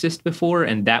didn't exist before.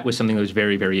 And that was something that was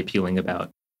very, very appealing about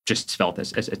just Svelte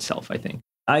as itself, I think.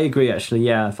 I agree, actually.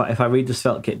 Yeah. If I read the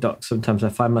SvelteKit docs, sometimes I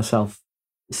find myself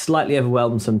slightly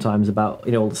overwhelmed sometimes about,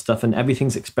 all the stuff, and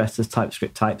everything's expressed as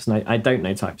TypeScript types. And I don't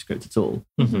know TypeScript at all.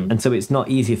 And so it's not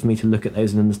easy for me to look at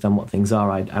those and understand what things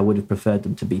are. I would have preferred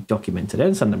them to be documented. I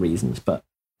understand the reasons, but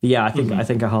yeah, I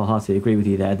think I wholeheartedly agree with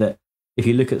you there that if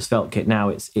you look at SvelteKit now,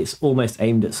 it's almost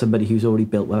aimed at somebody who's already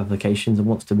built web applications and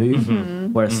wants to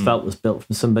move, whereas Svelte was built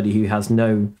from somebody who has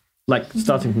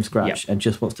starting from scratch and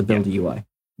just wants to build a UI.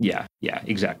 Yeah,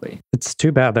 exactly. It's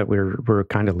too bad that we're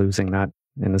kind of losing that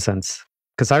in a sense.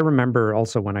 Because I remember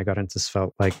also when I got into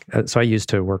Svelte, so I used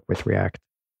to work with React,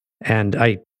 and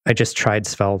I just tried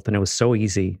Svelte, and it was so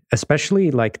easy, especially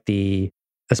the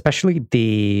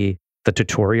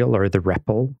tutorial or the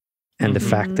REPL. And the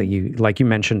fact that you, like you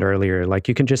mentioned earlier, like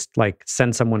you can just like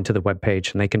send someone to the web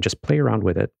page and they can just play around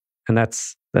with it, and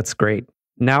that's great.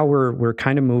 Now we're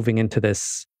kind of moving into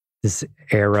this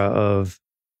era of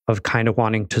kind of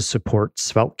wanting to support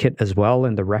SvelteKit as well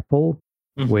in the REPL,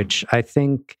 which I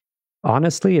think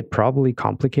honestly it probably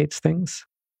complicates things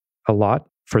a lot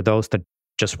for those that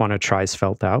just want to try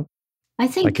Svelte out. I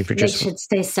think they should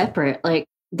stay separate. Like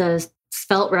the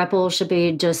Svelte REPL should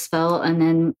be just Svelte, and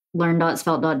then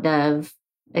learn.svelte.dev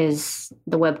is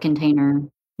the web container.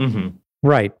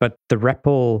 Right, but the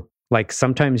REPL, like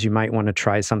sometimes you might want to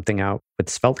try something out with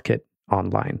SvelteKit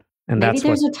online, and maybe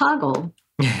there's a toggle.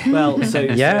 Well, so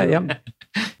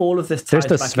all of this ties there's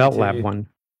the Svelte Lab one.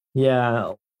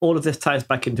 Yeah, all of this ties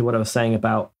back into what I was saying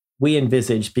about we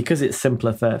envisage, because it's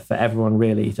simpler for everyone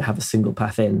really to have a single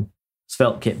path in,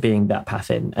 SvelteKit being that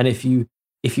path in. And if you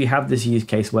have this use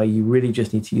case where you really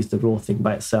just need to use the raw thing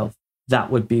by itself,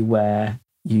 that would be where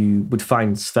you would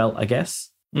find Svelte, I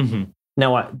guess.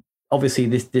 Now, obviously,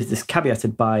 this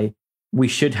caveated by we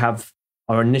should have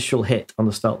our initial hit on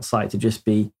the Svelte site to just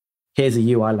be, here's a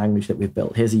UI language that we've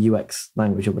built, here's a UX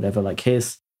language or whatever. Like,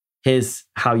 here's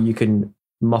how you can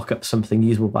mock up something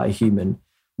usable by a human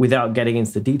without getting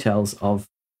into the details of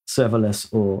serverless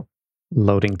or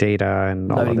loading data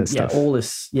and all of this stuff. All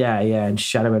this, and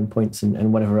shadow endpoints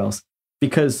and whatever else.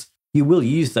 Because you will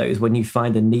use those when you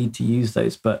find a need to use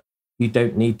those, but you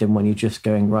don't need them when you're just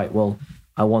going, right, well,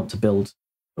 I want to build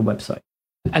a website.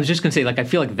 I was just going to say, like, I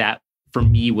feel like that for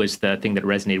me was the thing that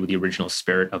resonated with the original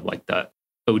spirit of like the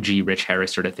OG Rich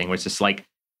Harris sort of thing, where it's just like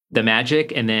the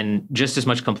magic and then just as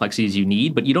much complexity as you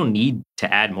need, but you don't need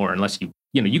to add more unless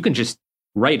you can just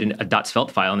write a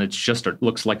 .svelte file and it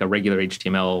looks like a regular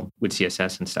HTML with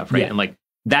CSS and stuff, right? Yeah. And like,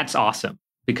 that's awesome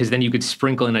because then you could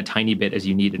sprinkle in a tiny bit as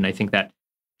you need. And I think that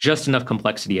just enough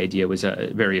complexity idea was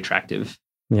very attractive.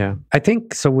 Yeah, I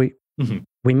think so. We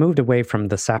moved away from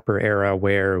the Sapper era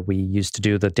where we used to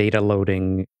do the data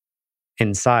loading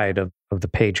inside of the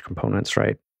page components,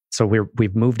 right? So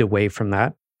we've moved away from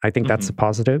that. I think that's a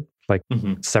positive, like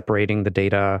separating the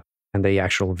data and the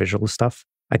actual visual stuff.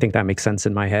 I think that makes sense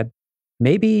in my head.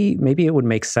 Maybe it would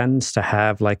make sense to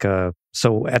have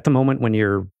so at the moment when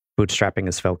you're bootstrapping a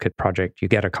SvelteKit project, you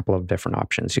get a couple of different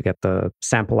options. You get the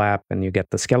sample app and you get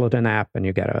the skeleton app and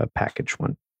you get a package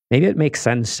one. Maybe it makes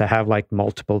sense to have like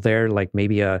multiple there, like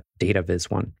maybe a data viz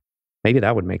one. Maybe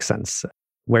that would make sense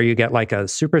where you get like a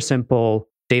super simple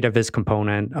data viz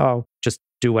component. Oh, just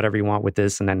do whatever you want with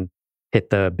this and then hit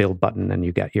the build button and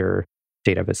you get your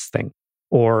data viz thing.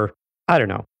 Or I don't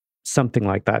know, something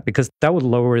like that, because that would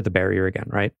lower the barrier again,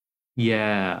 right?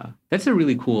 Yeah, that's a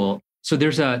really cool. So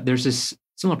there's this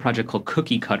similar project called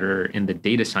Cookie Cutter in the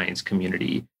data science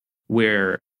community,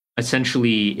 where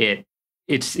essentially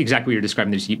it's exactly what you're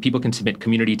describing. People can submit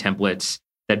community templates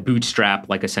that bootstrap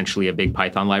like essentially a big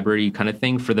Python library kind of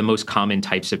thing for the most common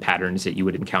types of patterns that you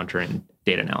would encounter in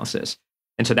data analysis.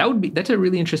 And so that's a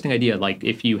really interesting idea. Like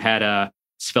if you had a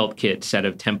SvelteKit set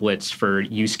of templates for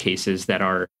use cases that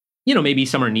are, maybe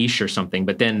some are niche or something,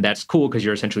 but then that's cool because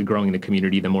you're essentially growing the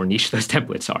community the more niche those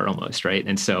templates are almost, right?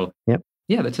 And so,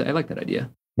 I like that idea.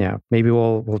 Yeah, maybe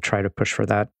we'll try to push for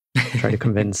that, try to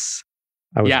convince,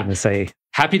 I was going to say.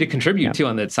 Happy to contribute too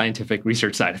on the scientific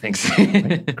research side of things.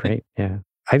 Great, yeah.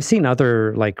 I've seen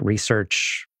other like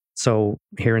research. So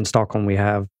here in Stockholm,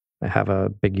 I have a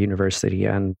big university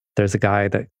and there's a guy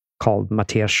called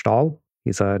Matthias Stahl.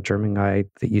 He's a German guy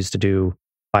that used to do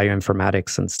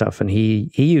bioinformatics and stuff. And he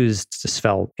used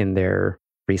Svelte in their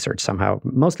research somehow,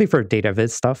 mostly for data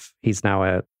viz stuff. He's now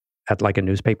at like a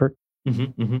newspaper.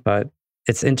 But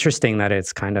it's interesting that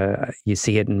it's kind of, you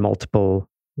see it in multiple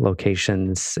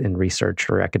locations in research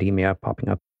or academia popping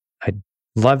up. I'd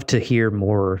love to hear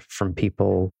more from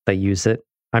people that use it.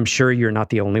 I'm sure you're not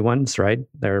the only ones, right?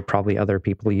 There are probably other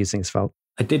people using Svelte.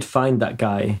 I did find that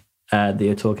guy that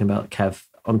you're talking about, Kev,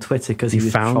 on Twitter because he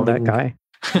was found that guy.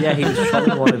 Yeah, he was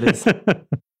trolling one of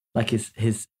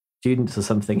his students or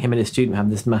something. Him and his student have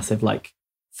this massive like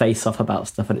face off about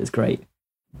stuff, and it's great.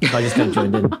 So I just kind of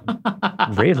joined in.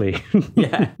 Really?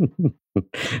 Yeah.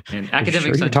 And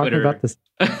academics on Twitter. About this?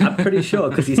 I'm pretty sure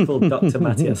because he's called Dr.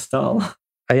 Matthias Stahl.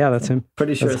 Yeah, that's him.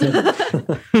 Pretty sure it's him.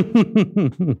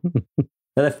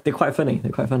 They're quite funny.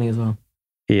 They're quite funny as well.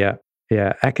 Yeah.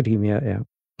 Academia.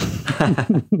 Yeah.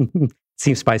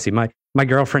 Seems spicy. My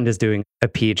girlfriend is doing a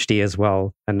PhD as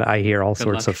well, and I hear all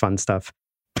sorts of fun stuff.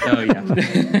 Oh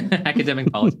yeah, academic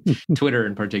politics, Twitter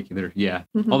in particular. Yeah,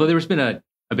 although there's been a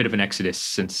bit of an exodus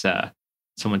since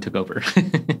someone took over.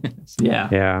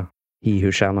 Yeah. He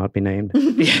who shall not be named.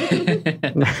 It's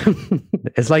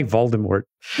like Voldemort.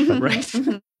 Right.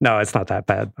 No, it's not that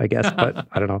bad, I guess, but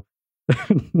I don't know.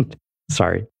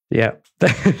 Sorry. Yeah.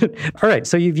 All right.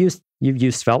 So you've used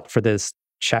Svelte for this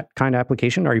chat kind of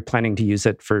application. Are you planning to use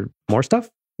it for more stuff?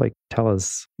 Like, tell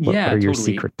us what are your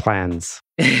secret plans?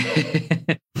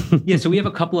 Yeah. So we have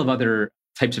a couple of other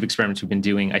types of experiments we've been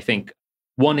doing. I think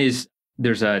one is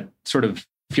there's a sort of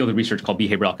field of research called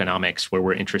behavioral economics, where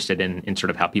we're interested in sort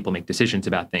of how people make decisions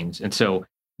about things. And so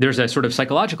there's a sort of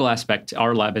psychological aspect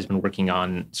our lab has been working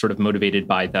on, sort of motivated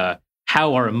by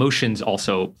how our emotions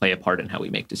also play a part in how we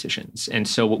make decisions. And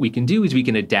so what we can do is we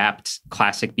can adapt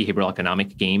classic behavioral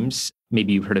economic games.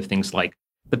 Maybe you've heard of things like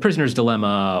the Prisoner's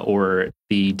Dilemma or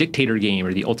the Dictator game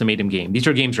or the Ultimatum game. These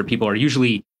are games where people are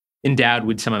usually endowed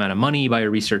with some amount of money by a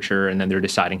researcher, and then they're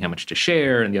deciding how much to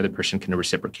share, and the other person can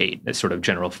reciprocate that sort of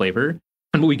general flavor.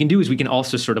 And what we can do is we can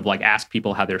also sort of like ask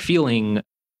people how they're feeling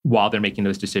while they're making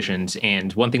those decisions.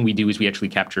 And one thing we do is we actually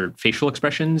capture facial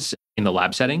expressions in the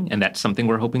lab setting. And that's something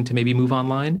we're hoping to maybe move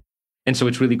online. And so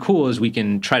what's really cool is we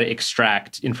can try to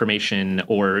extract information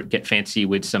or get fancy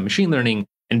with some machine learning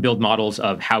and build models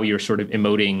of how you're sort of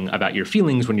emoting about your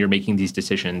feelings when you're making these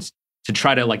decisions to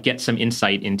try to like get some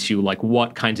insight into like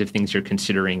what kinds of things you're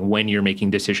considering when you're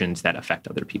making decisions that affect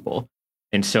other people.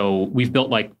 And so we've built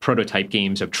like prototype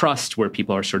games of trust where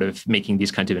people are sort of making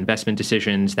these kinds of investment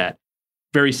decisions that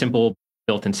very simple,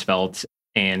 built in Svelte.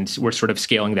 And we're sort of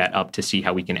scaling that up to see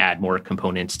how we can add more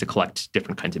components to collect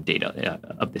different kinds of data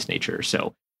of this nature.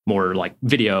 So more like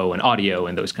video and audio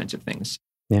and those kinds of things.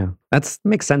 Yeah, that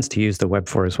makes sense to use the web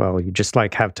for as well. You just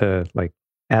like have to like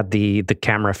add the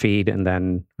camera feed and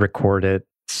then record it.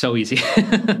 So easy.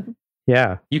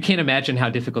 Yeah. You can't imagine how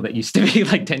difficult that used to be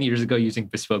like 10 years ago using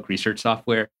bespoke research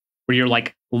software where you're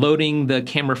like loading the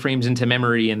camera frames into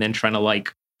memory and then trying to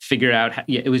like figure out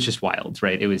it was just wild,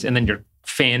 right? It was, and then your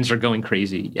fans are going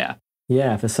crazy. Yeah.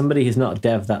 Yeah. For somebody who's not a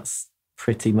dev, that's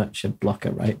pretty much a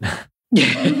blocker, right?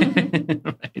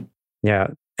 Right. Yeah.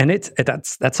 And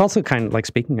that's also kind of like,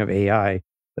 speaking of AI,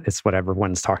 it's what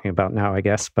everyone's talking about now, I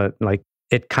guess, but like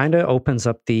it kind of opens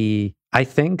up I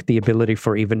think the ability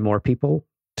for even more people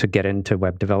to get into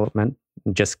web development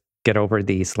and just get over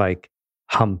these like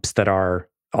humps that are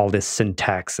all this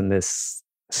syntax and this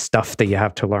stuff that you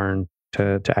have to learn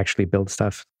to actually build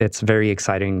stuff. It's very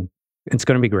exciting. It's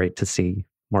going to be great to see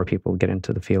more people get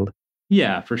into the field.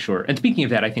 Yeah, for sure. And speaking of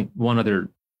that, I think one other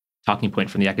talking point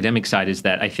from the academic side is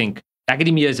that I think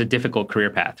academia is a difficult career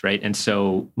path, right? And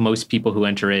so most people who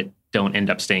enter it don't end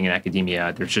up staying in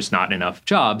academia. There's just not enough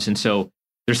jobs. And so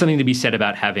there's something to be said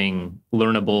about having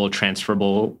learnable,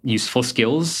 transferable, useful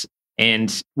skills.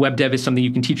 And web dev is something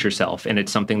you can teach yourself. And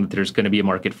it's something that there's going to be a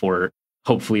market for,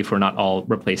 hopefully, if we're not all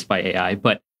replaced by AI.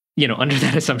 But under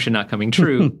that assumption not coming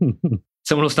true,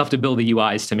 someone will still have to build the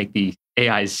UIs to make the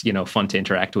AIs, fun to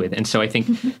interact with. And so I think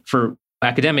for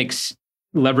academics,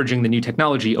 leveraging the new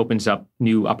technology opens up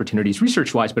new opportunities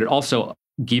research-wise, but it also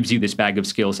gives you this bag of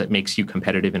skills that makes you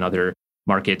competitive in other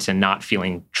markets and not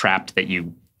feeling trapped that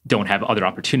you don't have other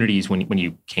opportunities when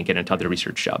you can't get into other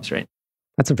research jobs, right?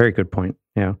 That's a very good point.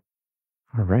 Yeah.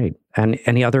 All right. And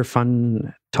any other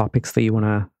fun topics that you want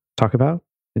to talk about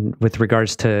with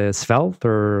regards to Svelte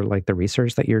or like the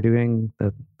research that you're doing? I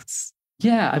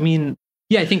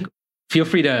think feel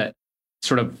free to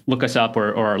sort of look us up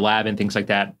or our lab and things like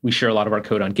that. We share a lot of our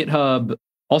code on GitHub.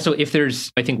 Also, I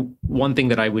think one thing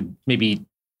that I would maybe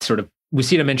sort of,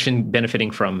 Wasita mentioned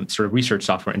benefiting from sort of research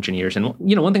software engineers. And,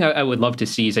 one thing I would love to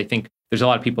see is I think there's a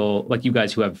lot of people like you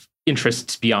guys who have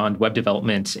interests beyond web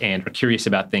development and are curious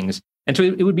about things. And so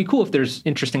it would be cool if there's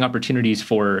interesting opportunities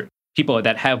for people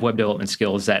that have web development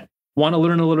skills that want to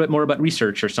learn a little bit more about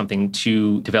research or something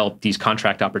to develop these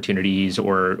contract opportunities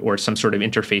or some sort of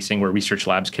interfacing where research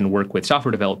labs can work with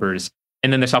software developers.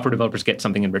 And then the software developers get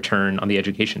something in return on the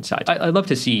education side. I'd love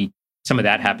to see some of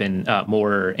that happen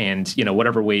more and,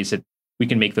 whatever ways that we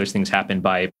can make those things happen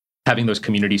by having those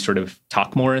communities sort of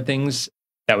talk more and things.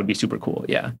 That would be super cool.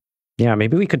 Yeah. Yeah.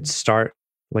 Maybe we could start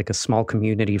like a small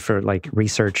community for like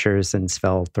researchers in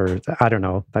Svelte, or I don't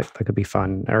know, that could be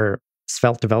fun, or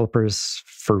Svelte developers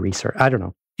for research. I don't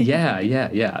know. Yeah.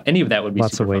 Any of that would be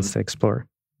lots of ways fun to explore.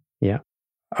 Yeah.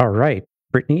 All right.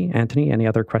 Brittany, Anthony, any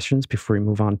other questions before we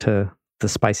move on to the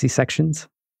spicy sections?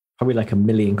 Probably like a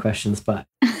million questions, but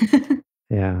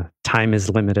yeah, time is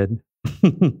limited.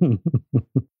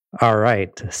 All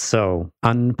right. So,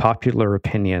 unpopular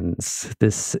opinions.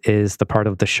 This is the part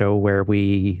of the show where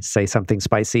we say something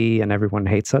spicy and everyone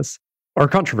hates us, or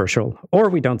controversial, or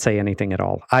we don't say anything at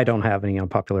all. I don't have any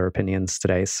unpopular opinions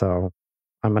today, so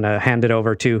I'm going to hand it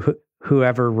over to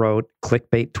whoever wrote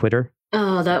clickbait Twitter.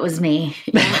 Oh, that was me.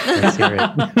 Let's hear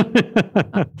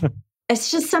it. It's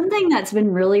just something that's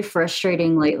been really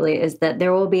frustrating lately is that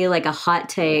there will be like a hot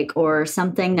take or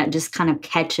something that just kind of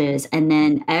catches. And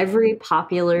then every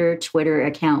popular Twitter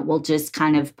account will just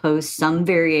kind of post some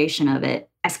variation of it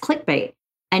as clickbait.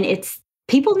 And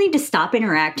people need to stop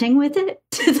interacting with it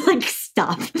to like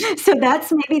stop. So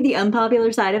that's maybe the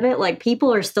unpopular side of it. Like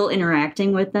people are still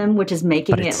interacting with them, which is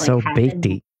making it like so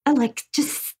baity. Like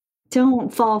just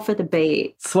don't fall for the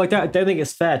bait. So I don't think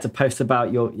it's fair to post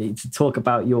about to talk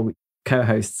about your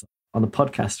co-hosts on the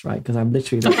podcast, right? Because I'm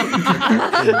literally like,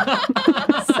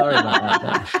 sorry about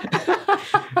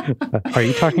that. Are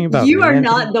you talking about you? Are Anthony?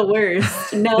 Not the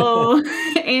worst. No,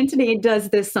 Anthony does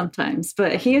this sometimes,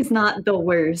 but he is not the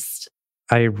worst.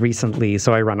 I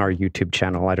run our YouTube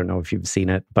channel. I don't know if you've seen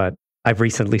it, but I've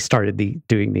recently started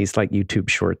doing these like YouTube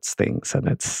shorts things, and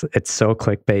it's so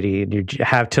clickbaity, and you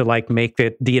have to like make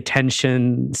the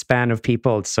attention span of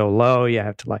people. It's so low. You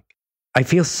have to like I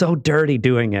feel so dirty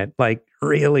doing it. Like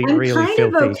really, I'm really kind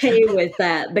filthy. of okay with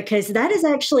that because that is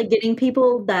actually getting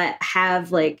people that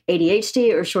have like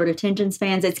ADHD or short attention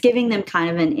spans. It's giving them kind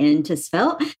of an end to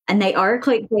Svelte, and they are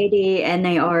clickbaity and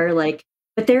they are like,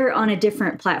 but they're on a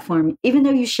different platform. Even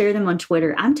though you share them on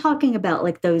Twitter, I'm talking about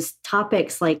like those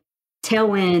topics like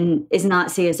Tailwind is not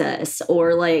CSS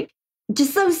or like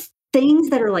just those things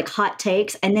that are like hot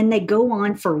takes. And then they go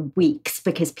on for weeks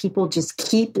because people just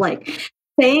keep like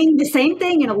saying the same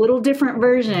thing in a little different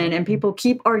version and people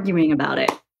keep arguing about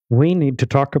it. We need to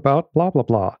talk about blah, blah,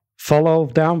 blah. Follow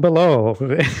down below.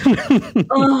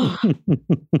 Oh.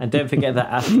 And don't forget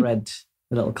that thread,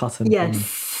 the little cotton.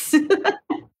 Yes.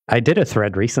 I did a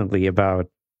thread recently about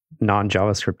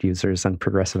non-JavaScript users and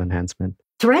progressive enhancement.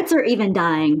 Threads are even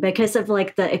dying because of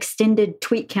like the extended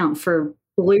tweet count for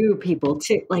blue people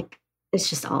too. Like it's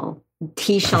just all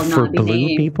he shall For not be blue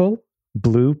named. people?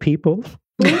 Blue people?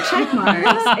 Blue check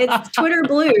marks. It's Twitter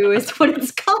blue is what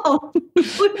it's called.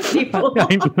 Blue people.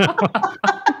 I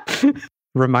know.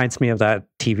 Reminds me of that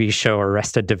TV show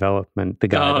Arrested Development. The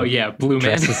guy Oh yeah, Blue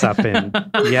Man dresses up in.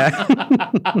 Yeah.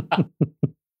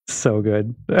 So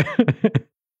good.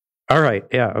 All right.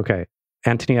 Yeah. Okay.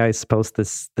 Anthony, I suppose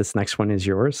this next one is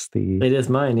yours. It is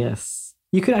mine, yes.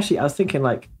 You could actually, I was thinking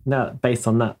like, now based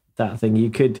on that thing,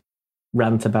 you could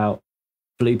rant about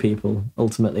blue people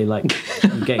ultimately, like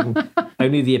you're getting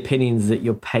only the opinions that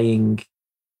you're paying,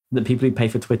 that people who pay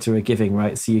for Twitter are giving,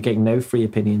 right? So you're getting no free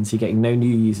opinions, you're getting no new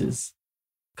users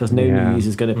because no new user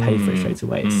is going to pay for it straight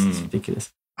away. It's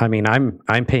ridiculous. I mean,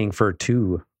 I'm paying for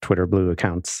 2 Twitter Blue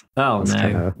accounts. Oh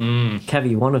no,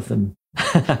 Kevy, one of them.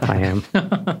 I am.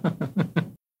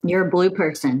 You're a blue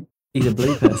person. He's a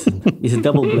blue person. He's a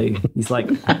double blue. He's like,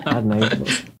 I don't know,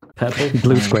 purple?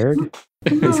 Blue squared?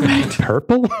 Blue squared.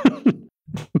 Purple?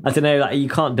 I don't know, like, you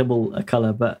can't double a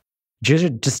color, but...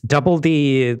 Just double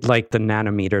the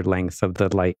nanometer length of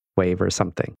the light wave or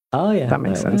something. Oh, yeah. That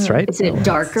makes sense, right? Is it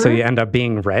darker? So you end up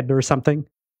being red or something?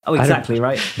 Oh, exactly,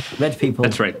 right. Red people.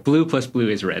 That's right. Blue plus blue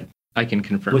is red. I can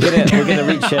confirm. We're gonna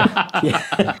reach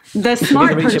a... The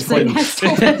smart person has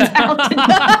told us how to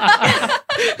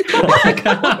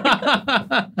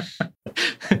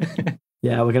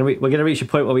Yeah, we're gonna reach a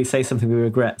point where we say something we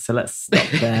regret. So let's stop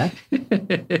there.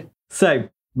 So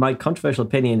my controversial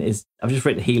opinion is I've just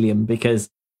written helium because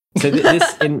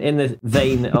this in the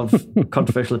vein of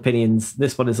controversial opinions,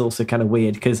 this one is also kind of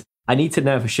weird because I need to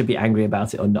know if I should be angry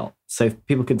about it or not. So if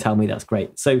people can tell me, that's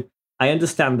great. So I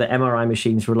understand that MRI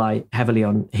machines rely heavily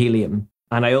on helium,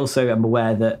 and I also am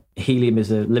aware that helium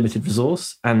is a limited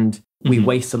resource, and we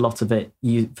waste a lot of it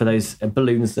for those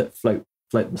balloons that float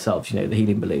themselves. You know, the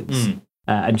helium balloons.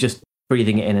 And just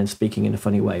breathing it in and speaking in a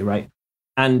funny way, right?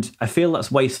 And I feel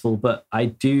that's wasteful, but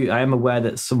I am aware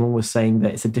that someone was saying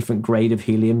that it's a different grade of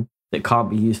helium that can't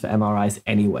be used for MRIs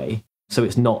anyway, so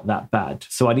it's not that bad.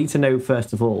 So I need to know,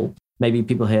 first of all, maybe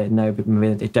people here know, but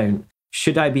maybe they don't,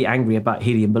 should I be angry about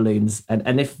helium balloons?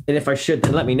 And if I should,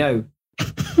 then let me know.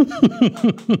 That's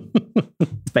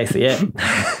basically it.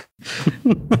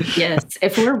 Yes,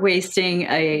 if we're wasting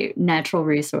a natural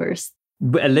resource.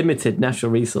 A limited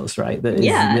natural resource, right? That is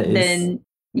then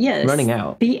yes, running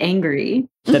out. Be angry.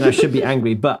 Then I should be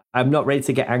angry, but I'm not ready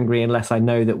to get angry unless I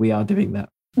know that we are doing that.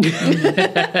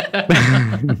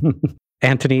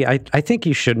 Anthony, I think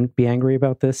you shouldn't be angry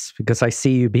about this because I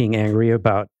see you being angry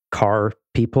about car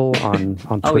people on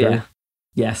Twitter. Oh yeah,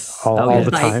 yes, all the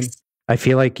time. I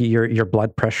feel like your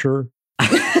blood pressure.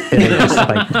 Just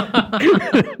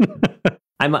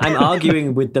I'm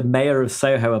arguing with the mayor of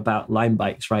Soho about Lime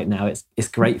bikes right now. It's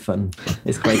great fun.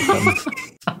 It's great fun.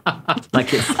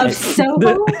 Like of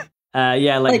Soho.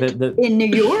 Yeah, like the in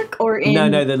New York or in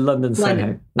no, the London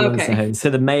Soho. London Okay. Soho. So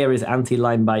the mayor is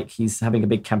anti-Lime bike. He's having a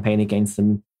big campaign against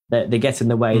them. They get in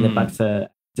the way. They're bad for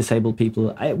disabled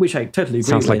people, which I totally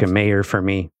agree Sounds with. like a mayor for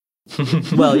me.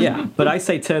 Well, yeah, but I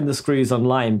say turn the screws on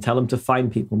Lime. Tell them to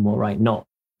find people more, right? Don't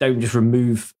just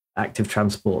remove active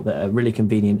transport that are really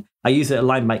convenient. I use a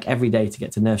Lime bike every day to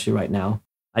get to nursery right now.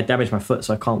 I damaged my foot,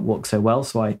 so I can't walk so well.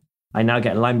 So I now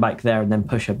get a Lime bike there and then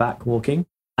push her back walking.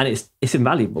 And it's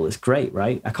invaluable. It's great,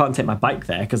 right? I can't take my bike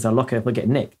there because I'll lock it up and get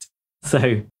nicked.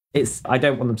 So I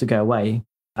don't want them to go away.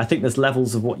 I think there's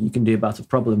levels of what you can do about a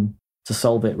problem to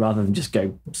solve it rather than just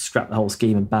go scrap the whole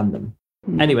scheme and ban them.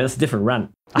 Anyway, that's a different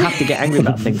rant. I have to get angry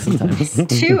about things sometimes.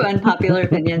 2 unpopular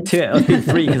opinions. 3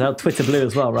 because I'll Twitter blue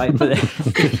as well, right? But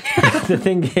the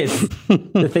thing is,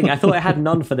 I thought I had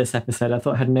none for this episode. I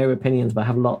thought I had no opinions, but I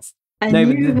have lots.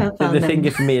 The thing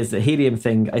for me is the helium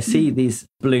thing. I see these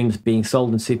balloons being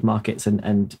sold in supermarkets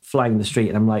and flying in the street,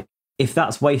 and I'm like, if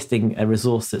that's wasting a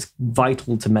resource that's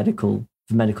vital to medical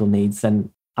needs,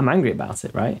 then I'm angry about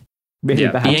it, right? really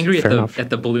bad. Be angry at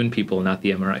the balloon people, not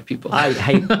the MRI people. I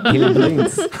hate helium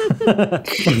balloons.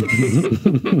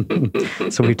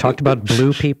 So we talked about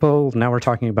blue people. Now we're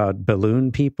talking about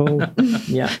balloon people.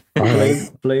 Yeah. Right.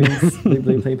 Balloons,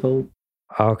 blue people.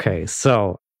 Okay.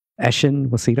 So Eshin,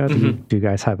 Wasita, do you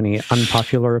guys have any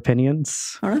unpopular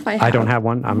opinions? I don't know if I have. I don't have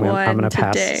one. I'm gonna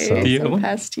pass. Today, So. you have one?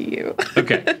 pass to you.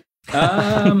 Okay.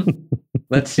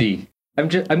 Let's see. I'm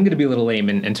going to be a little lame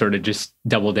and sort of just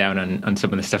double down on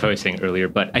some of the stuff I was saying earlier.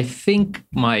 But I think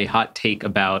my hot take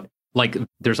about like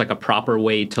there's like a proper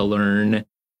way to learn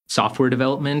software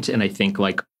development, and I think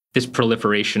like this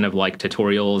proliferation of like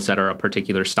tutorials that are a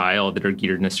particular style that are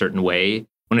geared in a certain way.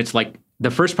 When it's like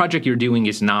the first project you're doing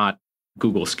is not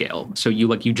Google scale, so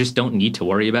you just don't need to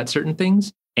worry about certain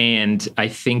things. And I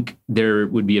think there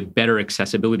would be a better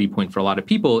accessibility point for a lot of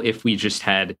people if we just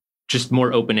had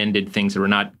more open-ended things that were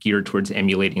not geared towards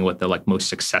emulating what the like most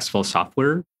successful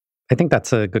software. I think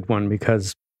that's a good one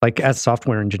because like as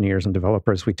software engineers and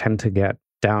developers, we tend to get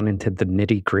down into the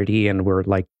nitty-gritty and we're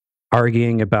like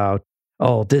arguing about,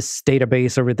 oh, this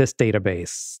database over this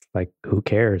database. Like, who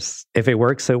cares? If it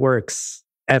works, it works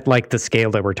at like the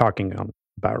scale that we're talking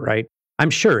about, right?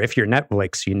 I'm sure if you're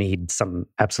Netflix, you need some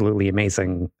absolutely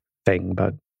amazing thing,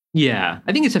 but yeah,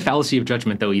 I think it's a fallacy of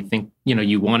judgment, though. You think,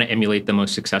 you want to emulate the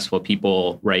most successful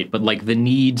people, right? But like the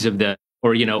needs of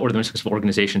or the most successful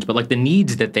organizations, but like the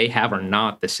needs that they have are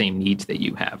not the same needs that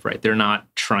you have, right? They're not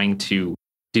trying to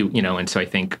do, and so I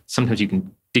think sometimes you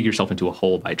can dig yourself into a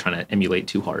hole by trying to emulate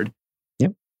too hard.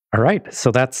 Yep. All right.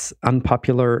 So that's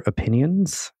unpopular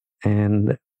opinions.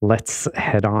 And let's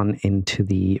head on into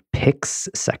the picks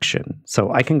section.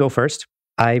 So I can go first.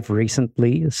 I've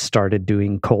recently started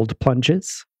doing cold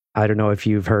plunges. I don't know if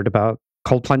you've heard about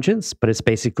cold plunges, but it's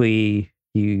basically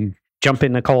you jump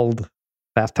in a cold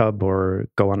bathtub or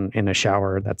go in a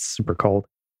shower that's super cold.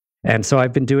 And so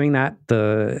I've been doing that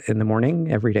in the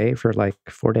morning every day for like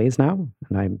 4 days now.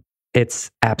 And it's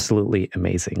absolutely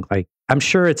amazing. Like I'm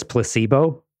sure it's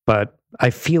placebo, but I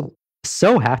feel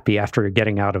so happy after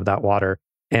getting out of that water.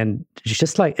 And it's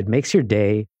just like, it makes your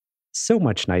day so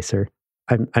much nicer.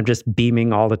 I'm just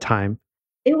beaming all the time.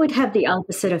 It would have the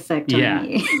opposite effect on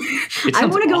me. I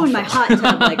want to go awful. in my hot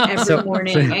tub like every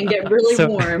morning and get really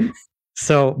warm.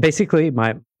 So basically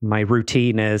my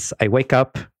routine is I wake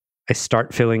up, I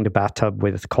start filling the bathtub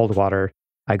with cold water.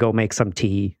 I go make some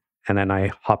tea and then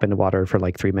I hop in the water for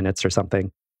like 3 minutes or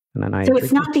something. And then So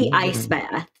it's not the ice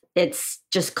bath. It's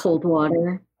just cold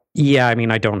water. Yeah, I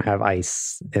mean, I don't have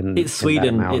ice in It's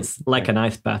Sweden. In it's like an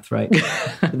ice bath, right?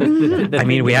 I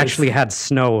mean, we actually had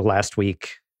snow last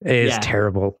week. It is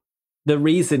terrible. The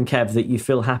reason, Kev, that you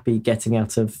feel happy getting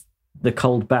out of the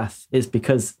cold bath is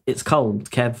because it's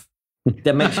cold, Kev.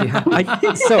 That makes you happy.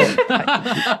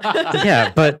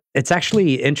 Yeah, but it's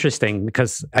actually interesting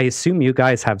because I assume you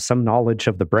guys have some knowledge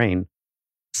of the brain.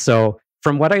 So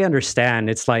from what I understand,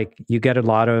 it's like you get a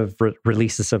lot of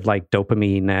releases of like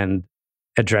dopamine and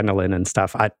adrenaline and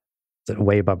stuff.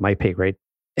 Way above my pay grade.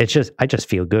 I just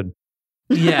feel good.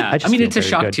 Yeah, I mean, it's a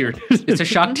shock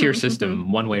to your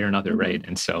system one way or another, right?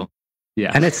 And so,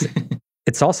 yeah, and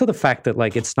it's also the fact that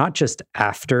like it's not just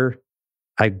after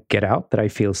I get out that I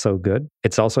feel so good.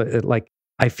 It's also like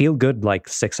I feel good like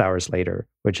 6 hours later,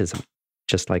 which is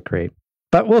just like great.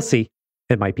 But we'll see.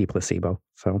 It might be placebo.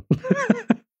 So,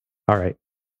 all right.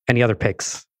 Any other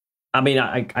picks? I mean,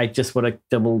 I just want to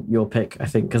double your pick, I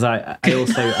think, because I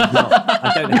also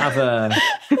I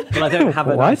don't have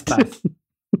an ice bath.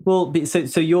 Well,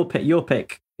 so your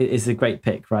pick is a great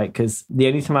pick, right? Because the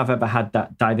only time I've ever had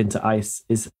that dive into ice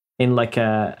is in like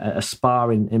a spa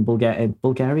in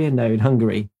Bulgaria, no, in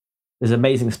Hungary. There's an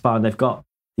amazing spa, and they've got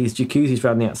these jacuzzis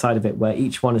around the outside of it where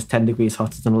each one is 10 degrees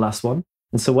hotter than the last one.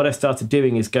 And so what I started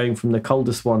doing is going from the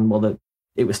coldest one,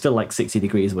 it was still like 60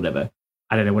 degrees or whatever.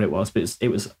 I don't know what it was, but it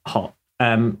was hot.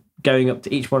 Going up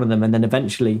to each one of them, and then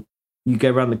eventually you go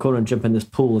around the corner and jump in this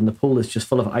pool, and the pool is just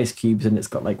full of ice cubes, and it's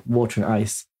got like water and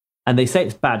ice. And they say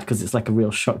it's bad because it's like a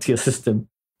real shock to your system,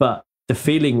 but the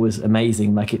feeling was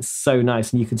amazing. Like it's so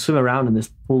nice, and you can swim around in this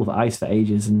pool of ice for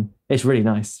ages, and it's really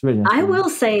nice. It's really nice. I will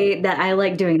say that I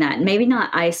like doing that. Maybe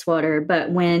not ice water, but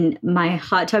when my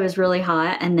hot tub is really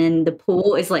hot and then the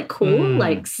pool is like cool,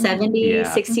 like 70,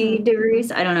 60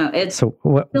 degrees. I don't know. So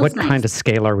what nice. kind of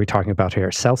scale are we talking about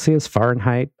here? Celsius,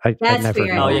 Fahrenheit? I never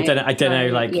Fahrenheit. know. Oh, I don't know.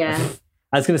 Like, yeah.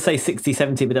 I was going to say 60,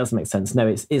 70, but it doesn't make sense. No,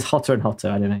 it's hotter and hotter.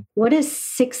 I don't know. What is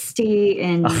 60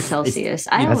 in Celsius?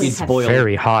 I always have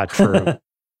very hot for...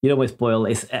 You'd almost boil.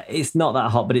 It's not that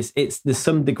hot, but there's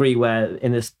some degree where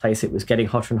in this place it was getting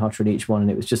hotter and hotter in each one, and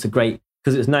it was just because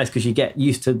it was nice because you get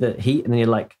used to the heat, and then you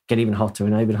like get even hotter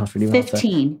and even hotter and even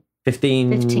 15. hotter.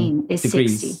 15 is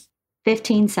degrees. 60.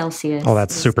 15 Celsius. Oh,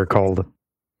 that's super cold.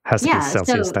 Has to be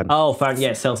Celsius so then. Oh, fine.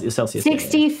 Yeah, Celsius.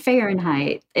 60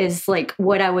 Fahrenheit is like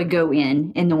what I would go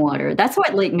in the water. That's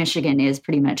what Lake Michigan is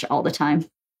pretty much all the time.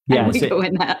 Yeah, we go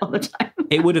in that all the time.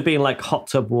 It would have been like hot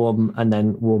tub warm and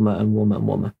then warmer and warmer and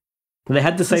warmer. And they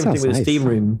had the same thing with a steam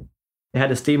room. They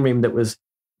had a steam room that was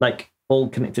like all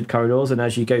connected corridors, and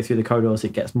as you go through the corridors,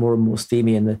 it gets more and more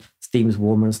steamy and the steam's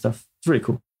warmer and stuff. It's really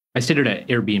cool. I stayed at an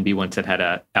Airbnb once that had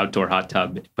an outdoor hot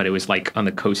tub, but it was like on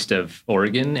the coast of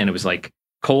Oregon, and it was like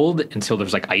cold until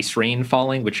there's like ice rain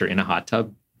falling, which are in a hot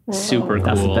tub. Whoa. Super cool.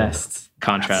 That's the best.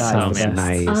 Contrast. That's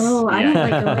nice. Oh, I don't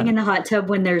like going in the hot tub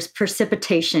when there's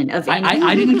precipitation of any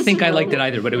I didn't think I liked it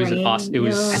either, but it was awesome. It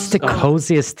was That's the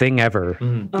coziest thing ever.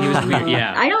 It was weird.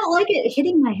 Yeah. I don't like it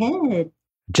hitting my head.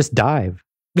 Just dive.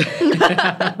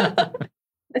 That's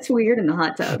weird in the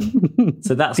hot tub.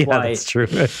 So that's Yeah, why that's true.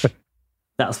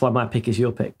 that's why my pick is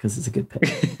your pick, because it's a good pick.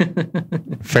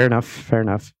 Fair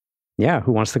enough. Yeah,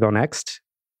 who wants to go next?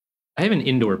 I have an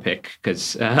indoor pick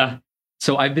because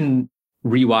so I've been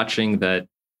rewatching the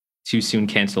too soon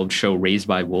canceled show Raised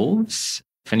by Wolves.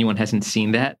 If anyone hasn't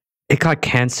seen that, It got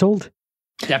canceled?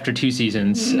 after 2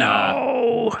 seasons.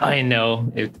 No. I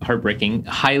know, it's heartbreaking.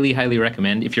 Highly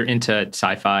recommend if you're into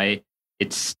sci-fi.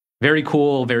 It's very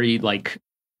cool, very like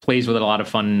plays with a lot of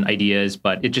fun ideas,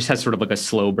 but it just has sort of like a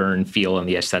slow burn feel, and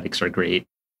the aesthetics are great. I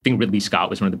think Ridley Scott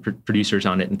was one of the producers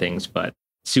on it and things, but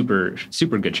super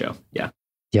good show. Yeah.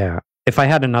 Yeah. If I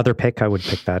had another pick, I would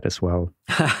pick that as well.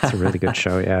 It's a really good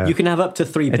show. Yeah. You can have up to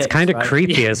 3 picks. It's kind of right?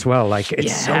 creepy as well. Like,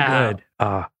 it's so good.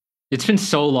 It's been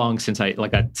so long since a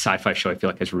sci-fi show I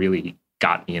feel like has really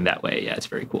got me in that way. Yeah, it's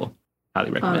very cool. Highly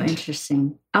Oh, recommend.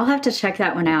 interesting. I'll have to check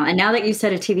that one out. And now that you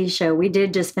said a TV show, we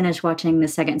did just finish watching the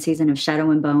 2nd season of Shadow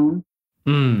and Bone.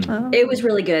 It was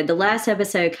really good. The last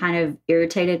episode kind of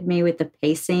irritated me with the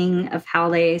pacing of how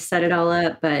they set it all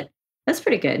up, but that's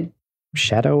pretty good.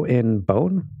 Shadow in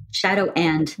Bone? Shadow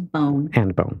and Bone.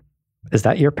 And Bone. Is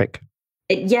that your pick?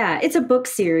 It's a book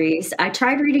series. I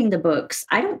tried reading the books.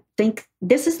 I don't think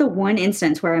this is the one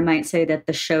instance where I might say that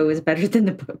the show is better than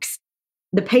the books.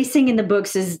 The pacing in the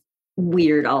books is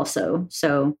weird also.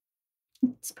 So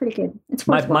it's pretty good. It's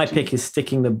worth my watching. pick is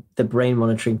sticking the brain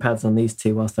monitoring pads on these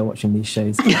two whilst they're watching these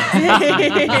shows. We can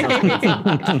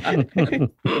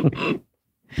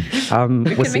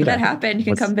make that happen. You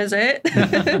can come visit.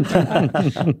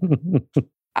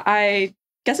 I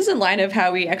guess it's in line of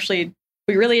how we're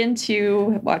really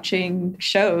into watching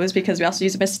shows because we also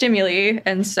use them as stimuli.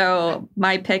 And so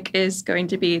my pick is going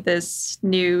to be this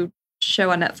new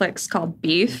show on Netflix called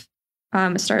Beef.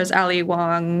 It stars Ali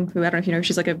Wong, who I don't know if you know,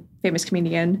 she's like a famous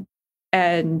comedian.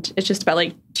 And it's just about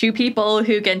like 2 people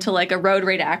who get into like a road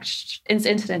rage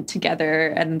incident together,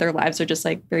 and their lives are just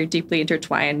like very deeply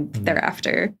intertwined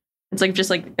thereafter. It's like just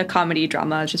like a comedy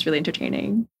drama. It's just really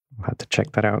entertaining. I'll have to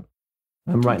check that out.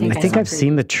 I'm writing. I think I've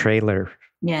seen the trailer.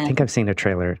 Yeah. I think I've seen a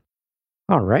trailer.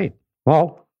 All right.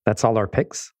 Well, that's all our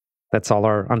picks. That's all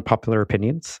our unpopular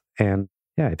opinions. And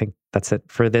yeah, I think that's it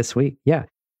for this week. Yeah.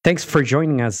 Thanks for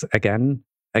joining us again.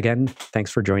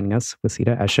 Thanks for joining us,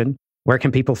 Wasita, Eshin. Where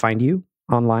can people find you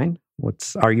online?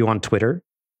 Are you on Twitter?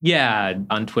 Yeah,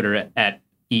 on Twitter at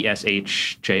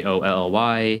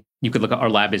ESHJOLLY. You could look at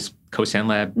our lab is Cosan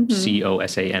Lab,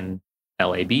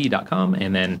 COSANLAB.com.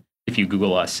 And then if you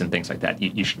Google us and things like that,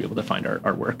 you should be able to find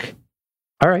our work.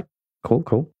 All right.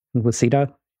 Cool.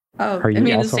 Wasita? Oh, Are you I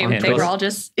mean, the also same on thing. We're Twitter? all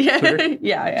just, Twitter?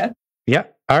 yeah. Yeah.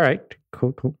 All right.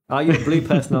 Cool. Are you a blue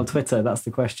person on Twitter? That's the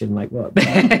question. Like what?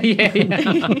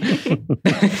 yeah.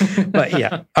 But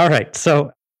yeah. All right.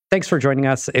 So thanks for joining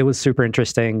us. It was super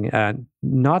interesting.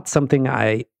 Not something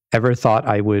I ever thought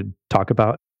I would talk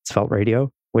about. Svelte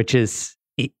Radio, which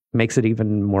makes it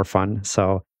even more fun.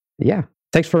 So yeah,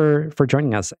 thanks for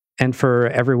joining us. And for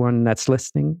everyone that's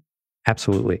listening,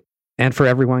 absolutely. And for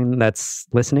everyone that's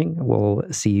listening, we'll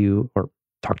see you or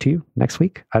talk to you next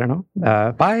week. I don't know.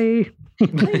 Bye.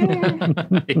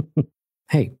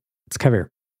 Hey, it's Kev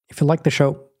here. If you like the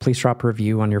show, please drop a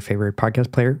review on your favorite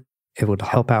podcast player. It would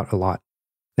help out a lot.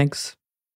 Thanks.